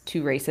comes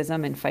to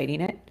racism and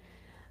fighting it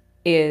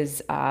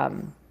is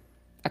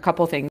a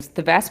couple things.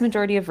 The vast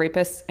majority of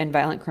rapists and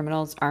violent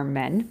criminals are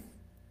men.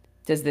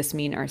 Does this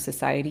mean our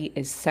society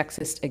is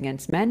sexist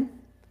against men?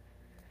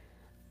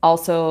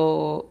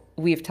 Also,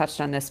 we've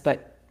touched on this,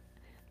 but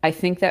I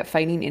think that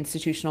fighting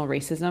institutional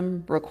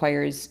racism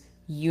requires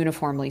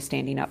uniformly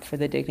standing up for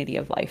the dignity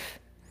of life.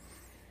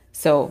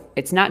 So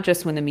it's not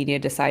just when the media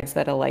decides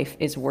that a life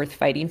is worth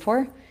fighting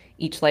for.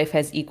 Each life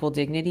has equal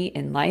dignity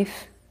in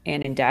life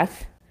and in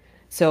death.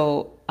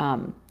 So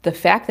the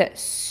fact that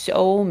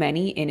so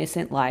many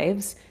innocent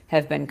lives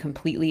have been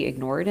completely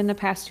ignored in the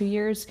past 2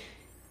 years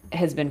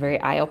has been very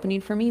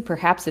eye-opening for me.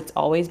 Perhaps it's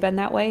always been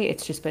that way.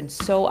 It's just been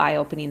so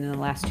eye-opening in the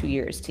last 2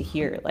 years to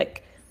hear,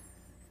 like,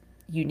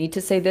 you need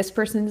to say this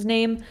person's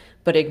name,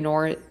 but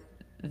ignore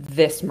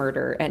this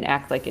murder and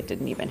act like it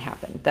didn't even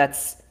happen.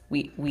 That's,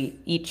 we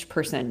each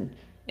person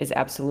is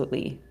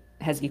absolutely,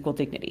 has equal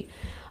dignity.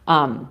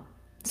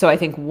 So I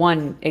think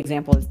one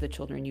example is the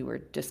children you were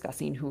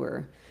discussing who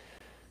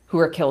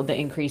were killed, the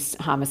increased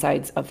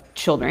homicides of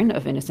children,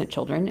 of innocent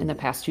children in the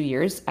past 2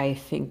 years. I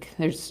think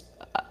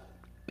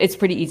it's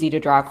pretty easy to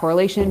draw a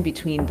correlation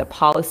between the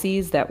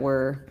policies that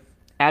were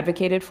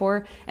advocated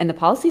for and the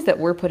policies that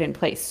were put in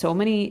place. So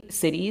many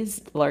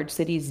cities, large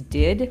cities,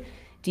 did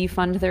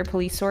defund their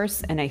police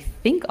source, and I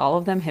think all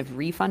of them have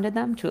refunded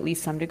them to at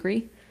least some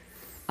degree.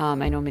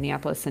 I know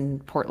Minneapolis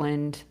and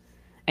Portland.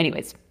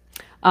 Anyways,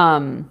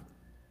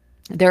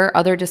 there are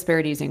other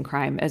disparities in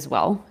crime as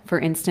well. For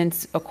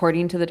instance,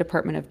 according to the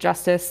Department of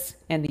Justice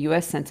and the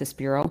U.S. Census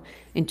Bureau,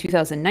 in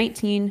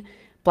 2019,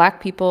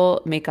 Black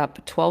people make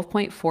up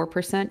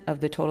 12.4% of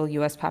the total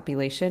U.S.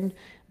 population,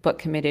 but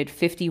committed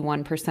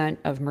 51%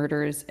 of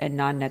murders and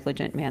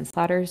non-negligent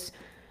manslaughters.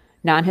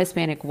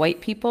 Non-Hispanic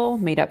white people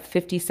made up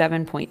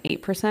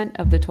 57.8%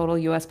 of the total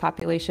U.S.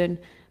 population,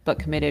 but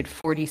committed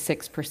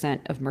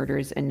 46% of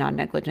murders and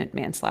non-negligent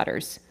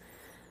manslaughters.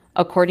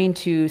 According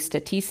to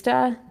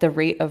Statista, the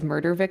rate of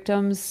murder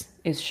victims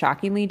is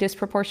shockingly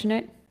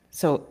disproportionate.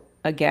 So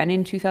again,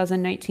 in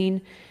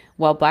 2019,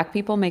 while Black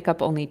people make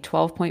up only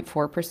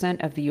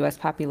 12.4% of the U.S.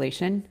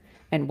 population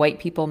and white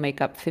people make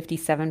up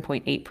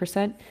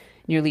 57.8%,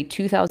 nearly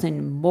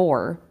 2,000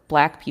 more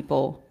Black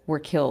people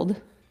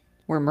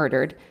were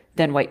murdered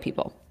than white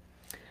people.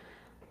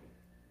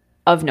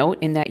 Of note,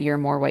 in that year,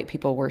 more white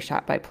people were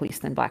shot by police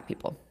than Black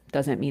people.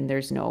 Doesn't mean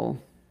there's no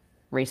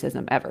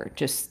racism ever,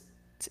 just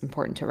it's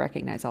important to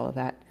recognize all of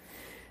that.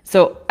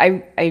 So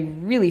I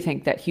really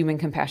think that human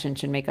compassion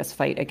should make us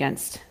fight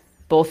against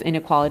both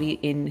inequality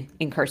in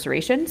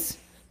incarcerations.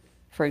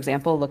 For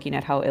example, looking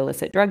at how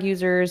illicit drug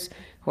users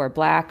who are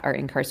Black are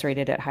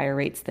incarcerated at higher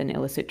rates than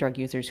illicit drug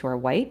users who are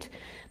white.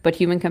 But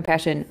human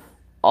compassion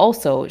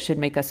also should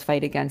make us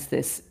fight against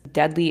this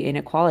deadly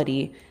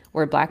inequality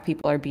where Black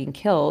people are being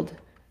killed,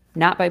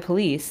 not by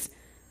police,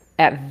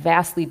 at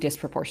vastly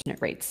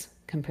disproportionate rates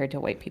compared to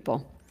white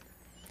people.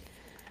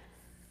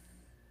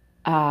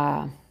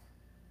 I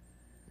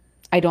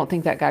don't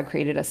think that God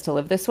created us to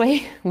live this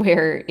way,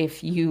 where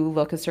if you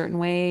look a certain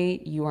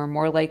way, you are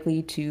more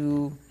likely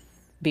to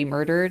be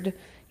murdered.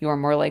 You are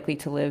more likely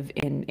to live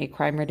in a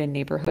crime-ridden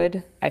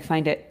neighborhood. I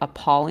find it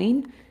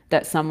appalling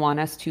that some want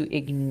us to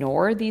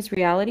ignore these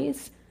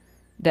realities,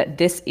 that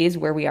this is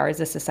where we are as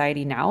a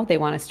society now. They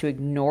want us to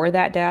ignore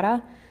that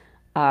data.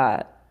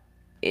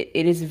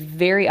 It is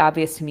very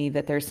obvious to me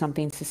that there's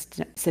something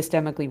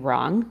systemically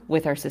wrong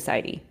with our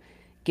society,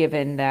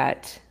 given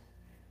that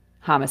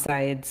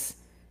homicides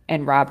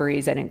and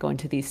robberies, I didn't go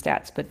into these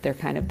stats, but they're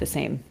kind of the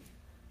same,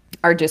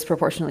 are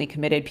disproportionately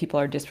committed. People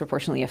are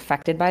disproportionately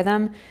affected by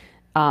them.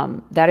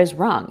 That is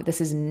wrong.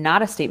 This is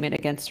not a statement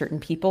against certain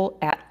people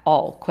at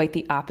all. Quite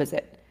the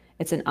opposite.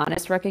 It's an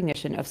honest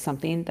recognition of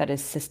something that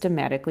is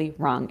systematically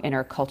wrong in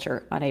our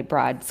culture on a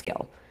broad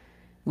scale.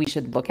 We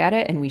should look at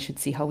it and we should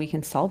see how we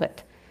can solve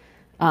it.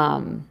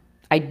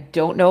 I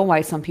don't know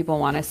why some people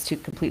want us to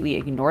completely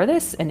ignore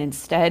this and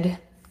instead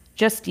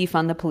just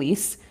defund the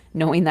police,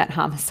 knowing that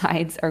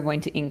homicides are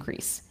going to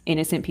increase.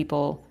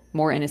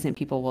 More innocent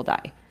people will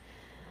die.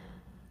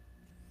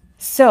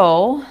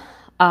 So,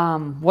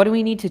 what do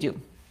we need to do?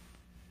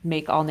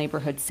 Make all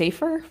neighborhoods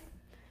safer?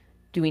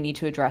 Do we need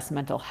to address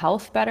mental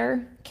health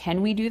better?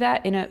 Can we do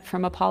that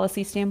from a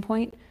policy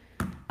standpoint?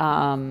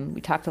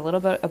 We talked a little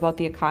bit about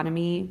the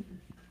economy,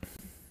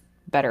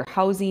 better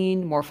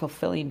housing, more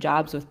fulfilling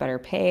jobs with better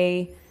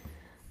pay.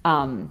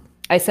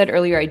 I said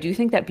earlier, I do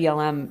think that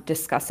BLM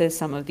discusses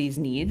some of these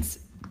needs,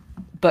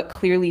 but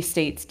clearly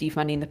states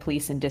defunding the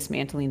police and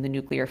dismantling the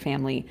nuclear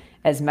family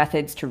as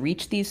methods to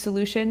reach these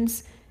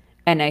solutions.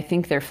 And I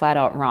think they're flat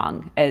out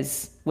wrong,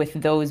 as with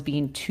those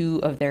being two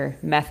of their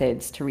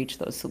methods to reach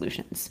those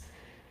solutions.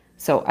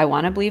 So I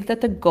want to believe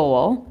that the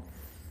goal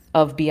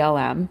of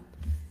BLM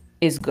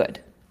is good.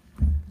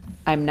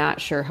 I'm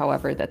not sure,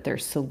 however, that their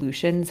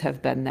solutions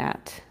have been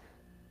that,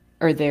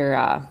 or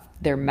their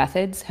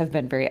methods have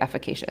been very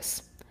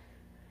efficacious.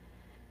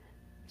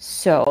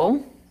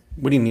 So.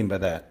 What do you mean by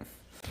that?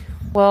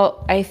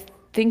 Well, I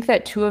think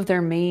that two of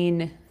their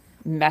main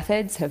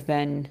methods have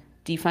been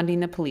defunding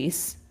the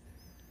police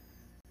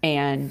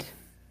and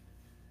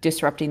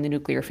disrupting the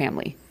nuclear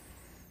family.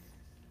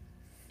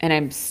 And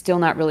I'm still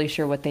not really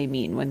sure what they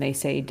mean when they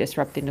say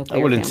disrupt the nuclear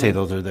family. I wouldn't say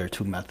those are their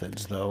two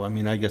methods, though. I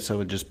mean, I guess I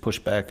would just push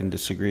back and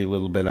disagree a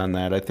little bit on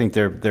that. I think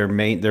their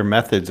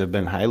methods have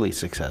been highly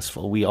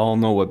successful. We all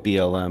know what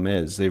BLM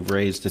is. They've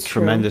raised a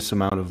tremendous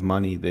amount of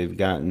money. They've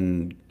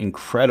gotten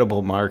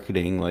incredible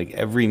marketing. Like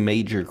every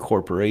major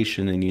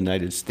corporation in the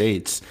United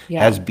States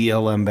has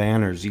BLM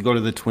banners. You go to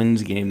the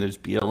Twins game, there's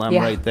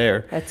BLM right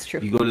there. That's true.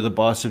 You go to the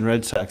Boston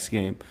Red Sox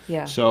game.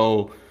 Yeah.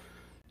 So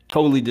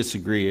totally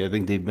disagree. I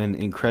think they've been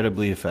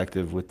incredibly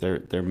effective with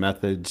their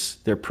methods.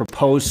 Their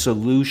proposed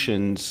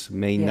solutions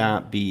may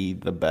not be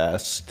the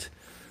best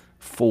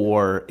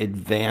for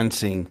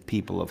advancing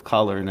people of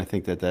color, and I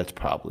think that that's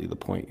probably the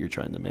point you're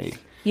trying to make.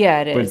 Yeah,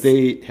 it is. But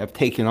they have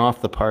taken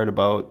off the part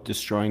about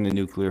destroying the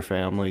nuclear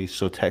family,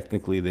 so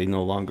technically they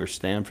no longer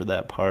stand for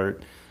that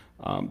part.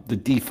 The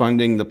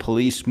defunding the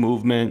police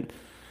movement,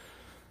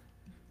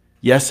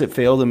 yes, it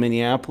failed in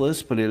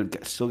Minneapolis, but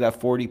it still got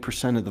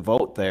 40% of the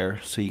vote there.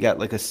 So you got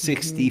like a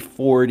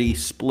 60-40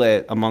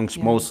 split amongst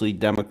mostly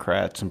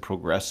Democrats and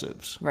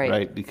progressives,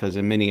 right? Because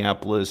in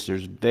Minneapolis,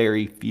 there's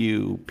very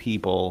few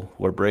people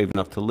who are brave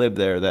enough to live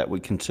there that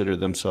would consider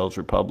themselves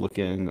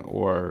Republican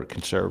or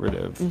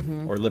conservative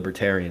or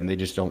libertarian. They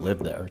just don't live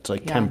there. It's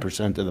like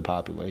 10% of the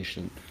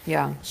population.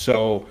 Yeah.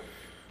 So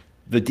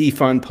the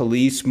defund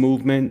police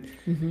movement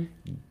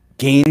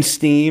gained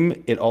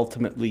steam. It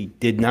ultimately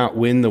did not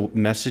win the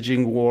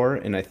messaging war.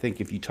 And I think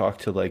if you talk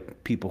to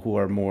like people who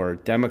are more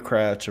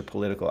Democrats or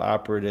political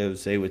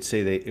operatives, they would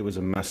say it was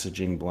a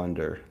messaging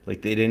blunder.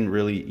 Like they didn't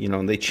really,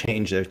 and they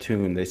changed their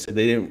tune. They said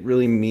they didn't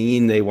really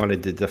mean they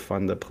wanted to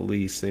defund the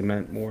police. They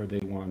meant more they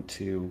want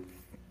to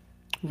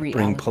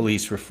bring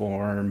police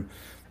reform,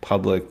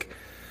 public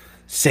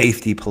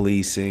safety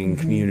policing,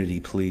 community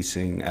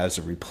policing as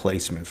a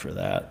replacement for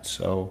that.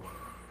 So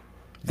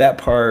that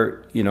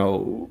part,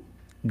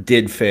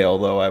 did fail,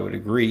 though, I would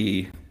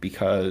agree,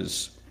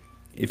 because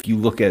if you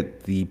look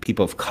at the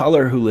people of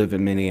color who live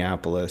in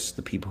Minneapolis,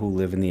 the people who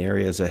live in the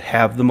areas that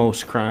have the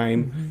most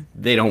crime,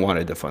 they don't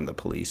want to defund the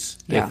police.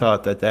 They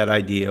thought that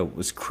idea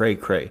was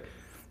cray-cray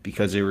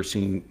because they were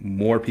seeing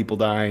more people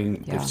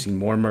dying. They've seen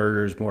more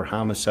murders, more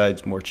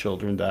homicides, more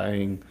children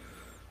dying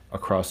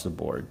across the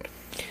board.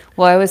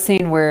 Well, I was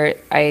saying where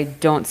I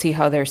don't see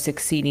how they're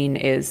succeeding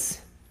is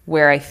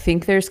where I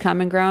think there's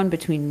common ground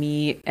between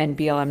me and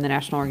BLM, the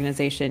national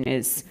organization,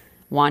 is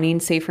wanting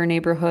safer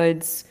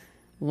neighborhoods,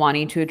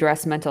 wanting to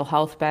address mental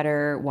health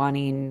better,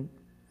 wanting,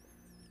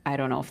 I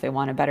don't know if they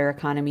want a better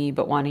economy,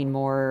 but wanting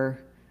more,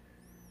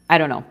 I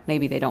don't know,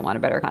 maybe they don't want a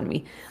better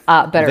economy,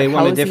 better They housing.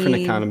 want a different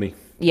economy.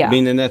 I Yeah.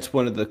 mean, and that's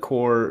one of the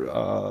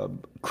core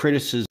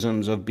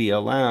criticisms of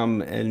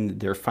BLM, and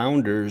their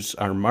founders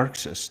are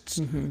Marxists,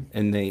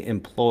 and they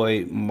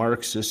employ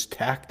Marxist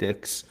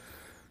tactics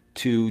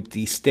to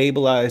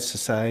destabilize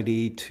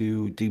society,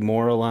 to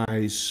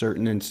demoralize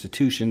certain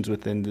institutions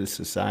within the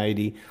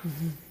society,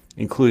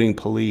 including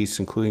police,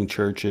 including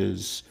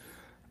churches,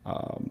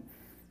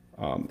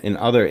 in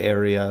other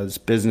areas,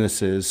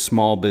 businesses,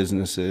 small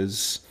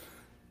businesses,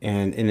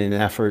 and in an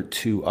effort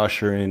to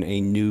usher in a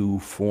new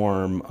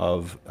form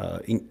of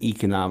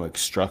economic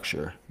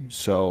structure.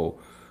 So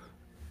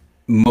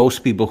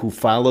most people who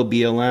follow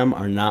BLM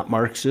are not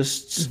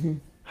Marxists.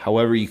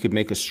 However, you could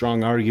make a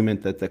strong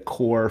argument that the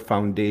core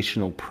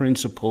foundational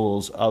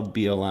principles of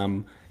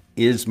BLM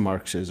is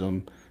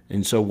Marxism.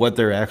 And so what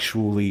they're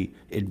actually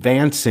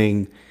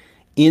advancing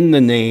in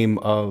the name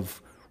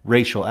of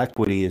racial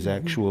equity is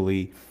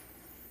actually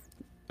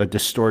a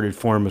distorted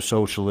form of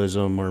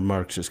socialism or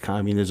Marxist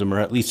communism, or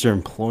at least they're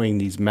employing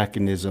these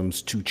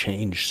mechanisms to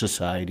change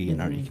society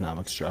and our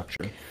economic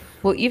structure.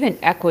 Well, even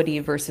equity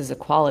versus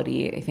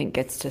equality, I think,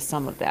 gets to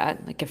some of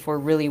that. Like, if we're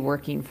really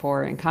working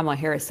for, and Kamala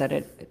Harris said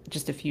it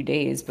just a few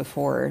days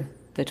before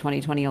the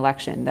 2020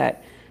 election,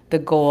 that the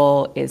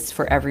goal is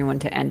for everyone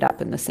to end up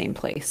in the same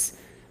place.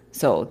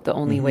 So the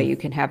only way you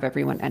can have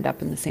everyone end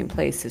up in the same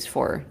place is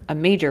for a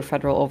major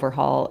federal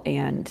overhaul.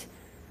 And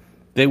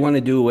They want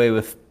to do away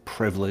with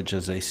privilege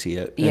as they see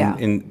it. Yeah.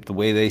 And the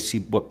way they see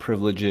what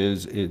privilege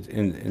is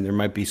and there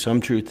might be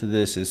some truth to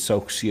this, is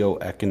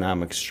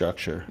socioeconomic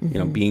structure. You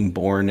know, being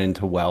born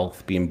into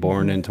wealth, being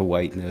born into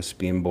whiteness,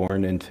 being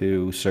born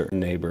into certain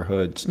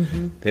neighborhoods.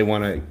 They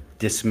want to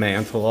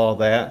dismantle all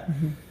that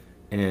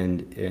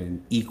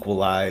and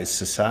equalize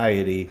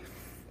society,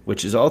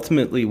 which is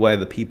ultimately why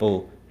the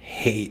people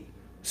hate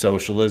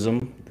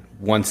socialism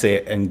once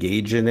they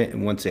engage in it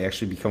and once they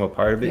actually become a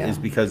part of it, Yeah. is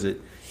because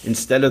it,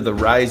 instead of the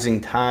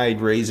rising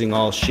tide raising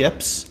all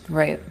ships,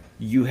 right.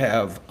 you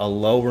have a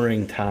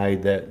lowering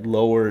tide that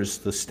lowers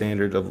the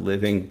standard of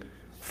living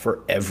for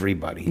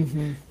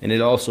everybody. And it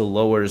also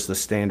lowers the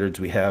standards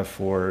we have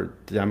for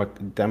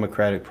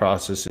democratic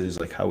processes,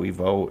 like how we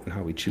vote and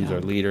how we choose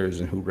our leaders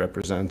and who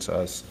represents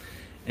us.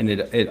 And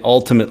it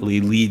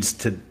ultimately leads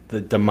to the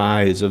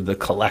demise of the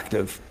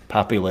collective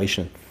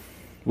population,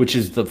 which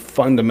is the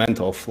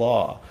fundamental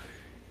flaw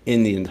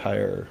in the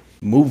entire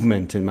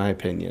movement, in my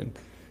opinion.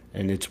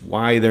 And it's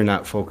why they're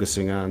not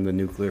focusing on the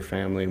nuclear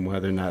family, and why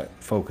they're not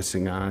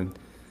focusing on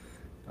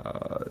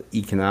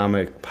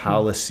economic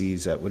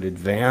policies that would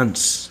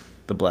advance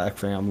the black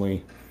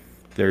family.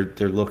 They're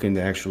looking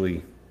to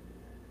actually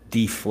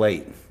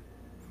deflate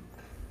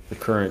the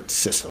current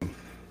system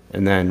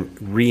and then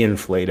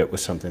reinflate it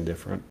with something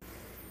different.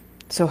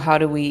 So how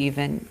do we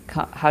even,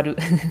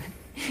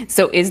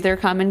 so is there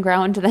common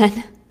ground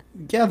then?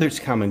 Yeah, there's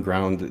common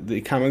ground.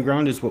 The common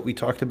ground is what we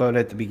talked about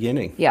at the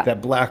beginning. Yeah.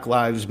 That Black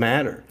Lives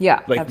Matter.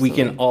 Yeah, Like, we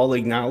can absolutely. all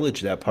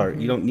acknowledge that part.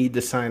 You don't need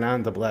to sign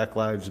on to Black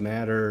Lives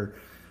Matter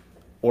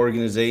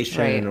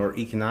organization Right. or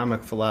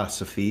economic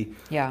philosophy.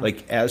 Yeah.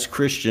 Like, as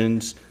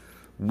Christians,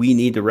 we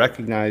need to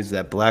recognize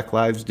that Black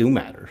lives do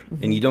matter.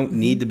 And you don't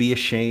need to be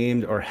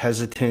ashamed or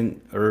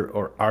hesitant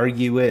or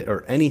argue it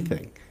or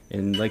anything.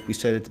 And like we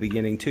said at the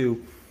beginning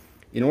too,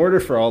 in order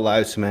for all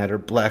lives to matter,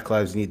 Black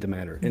lives need to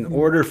matter. In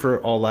order for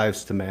all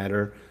lives to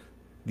matter,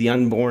 the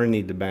unborn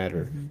need to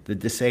matter. The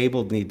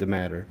disabled need to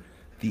matter.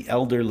 The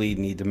elderly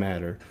need to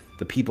matter.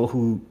 The people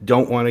who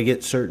don't want to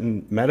get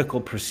certain medical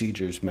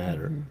procedures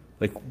matter.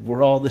 Like,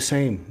 we're all the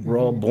same. We're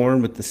all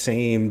born with the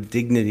same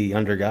dignity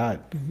under God.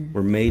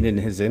 We're made in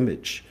His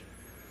image.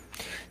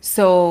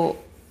 So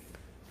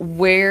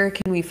where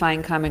can we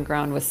find common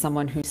ground with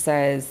someone who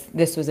says,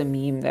 this was a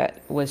meme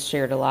that was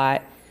shared a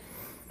lot?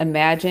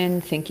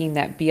 Imagine thinking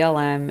that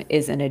BLM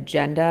is an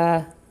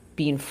agenda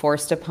being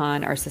forced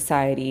upon our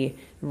society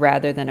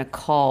rather than a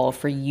call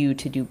for you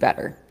to do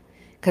better.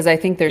 Because I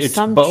think there's It's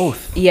some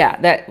both. Yeah,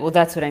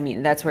 that's what I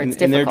mean. That's where it's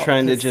And difficult. they're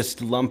trying to 'cause-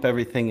 just lump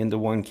everything into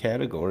one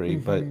category.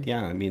 But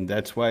yeah, I mean,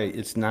 that's why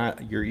it's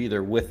not, you're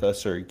either with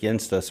us or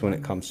against us when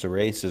it comes to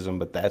racism,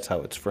 but that's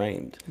how it's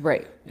framed.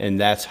 Right. And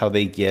that's how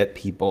they get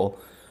people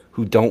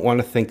who don't want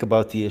to think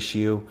about the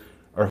issue,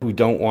 or who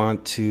don't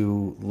want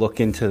to look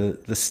into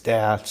the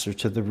stats or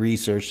to the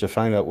research to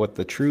find out what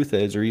the truth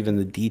is, or even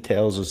the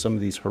details of some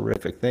of these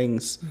horrific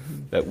things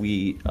that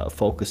we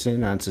focus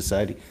in on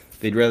society.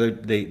 They'd rather,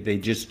 they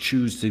just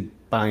choose to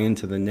buy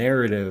into the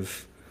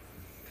narrative.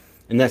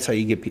 And that's how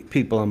you get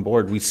people on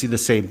board. We see the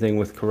same thing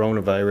with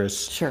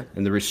coronavirus. Sure.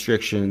 And the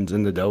restrictions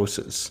and the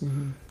doses.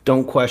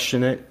 Don't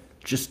question it,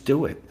 just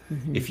do it.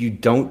 If you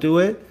don't do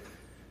it,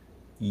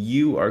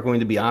 you are going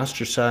to be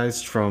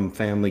ostracized from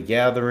family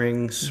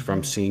gatherings,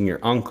 from seeing your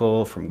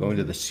uncle, from going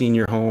to the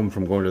senior home,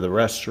 from going to the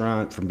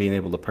restaurant, from being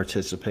able to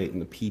participate in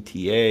the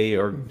PTA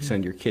or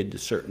send your kid to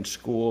certain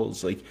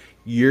schools. Like,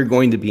 you're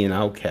going to be an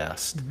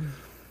outcast.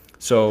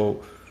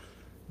 So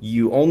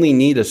you only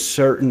need a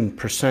certain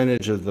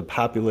percentage of the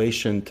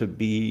population to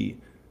be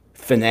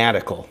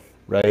fanatical,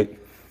 right?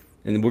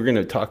 and we're going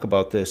to talk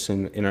about this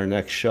in our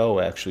next show,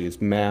 actually,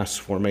 is mass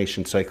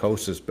formation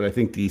psychosis. But I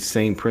think these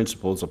same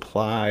principles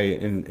apply,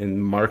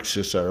 and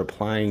Marxists are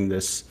applying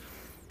this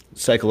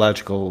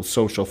psychological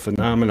social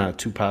phenomena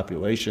to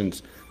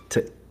populations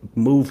to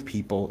move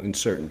people in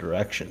certain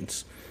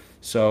directions.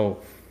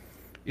 So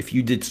if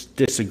you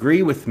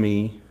disagree with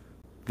me,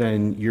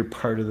 then you're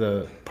part of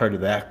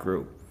that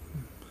group.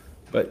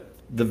 But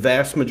the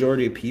vast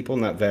majority of people,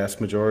 not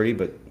vast majority,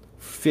 but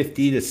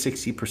 50 to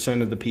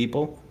 60% of the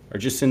people are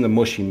just in the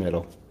mushy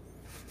middle.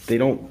 They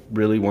don't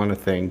really want to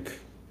think.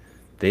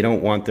 They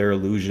don't want their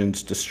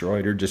illusions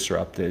destroyed or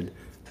disrupted.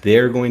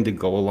 They're going to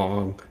go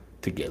along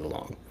to get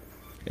along.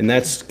 And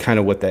that's kind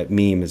of what that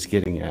meme is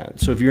getting at.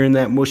 So if you're in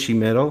that mushy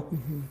middle,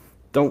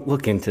 don't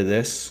look into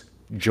this.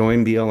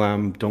 Join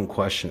BLM. Don't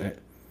question it.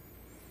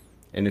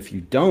 And if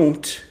you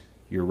don't,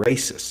 you're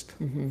racist.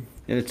 And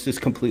it's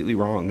just completely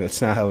wrong.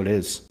 That's not how it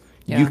is.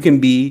 Yeah. You can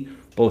be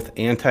both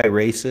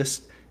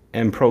anti-racist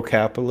and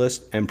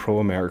pro-capitalist and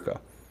pro-America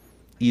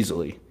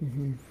easily.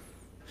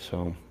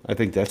 So I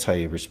think that's how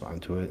you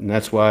respond to it. And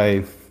that's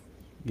why,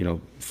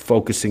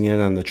 focusing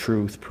in on the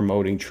truth,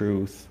 promoting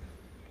truth,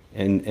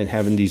 and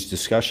having these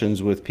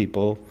discussions with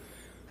people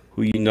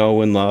who you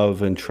know and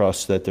love and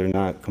trust that they're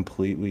not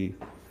completely,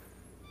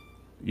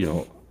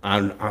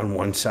 on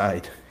one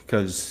side,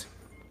 because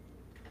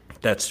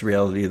that's the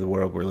reality of the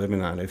world we're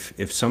living on.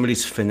 If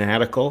somebody's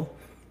fanatical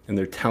and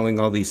they're telling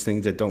all these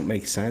things that don't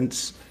make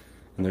sense,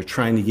 and they're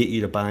trying to get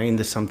you to buy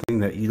into something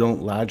that you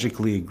don't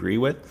logically agree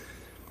with,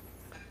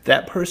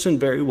 that person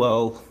very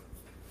well,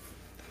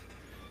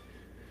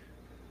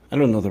 I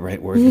don't know the right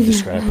word to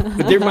describe it,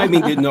 but there might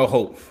be no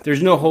hope.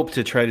 There's no hope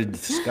to try to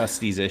discuss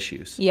these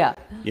issues. Yeah.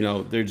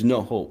 There's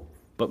no hope.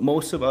 But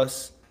most of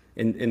us,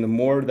 and the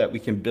more that we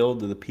can build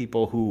to the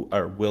people who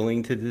are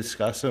willing to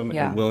discuss them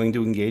Yeah. and willing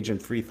to engage in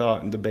free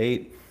thought and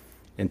debate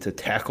and to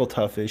tackle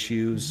tough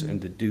issues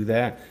and to do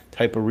that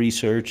type of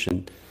research,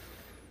 and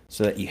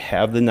so that you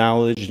have the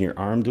knowledge and you're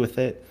armed with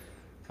it,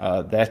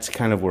 that's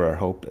kind of where our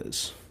hope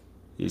is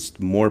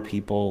more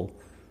people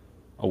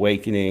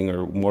awakening,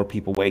 or more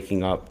people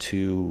waking up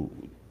to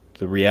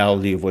the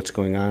reality of what's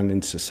going on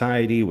in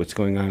society, what's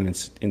going on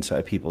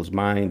inside people's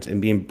minds, and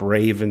being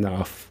brave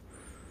enough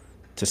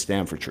to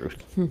stand for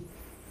truth.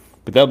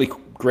 But that'll be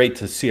great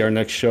to see our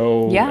next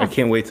show. Yeah. I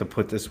can't wait to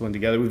put this one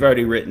together. We've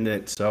already written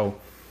it, so.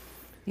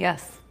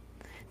 Yes.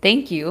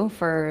 Thank you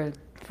for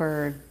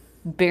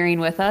bearing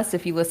with us.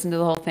 If you listen to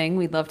the whole thing,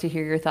 we'd love to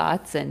hear your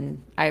thoughts,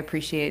 and I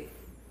appreciate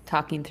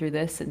talking through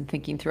this and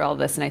thinking through all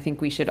this, and I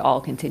think we should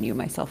all continue,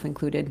 myself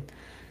included.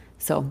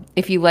 So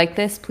if you like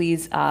this,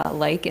 please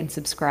like and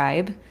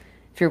subscribe.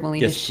 If you're willing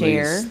to Yes,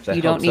 share, please. That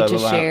you don't helps need out to a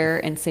lot.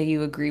 share and say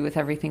you agree with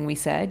everything we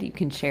said. You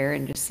can share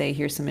and just say,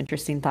 here's some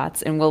interesting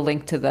thoughts, and we'll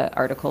link to the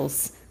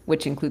articles,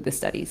 which include the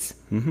studies.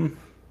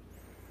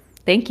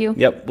 Thank you.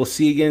 Yep, we'll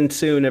see you again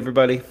soon,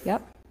 everybody.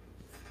 Yep.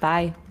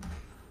 Bye.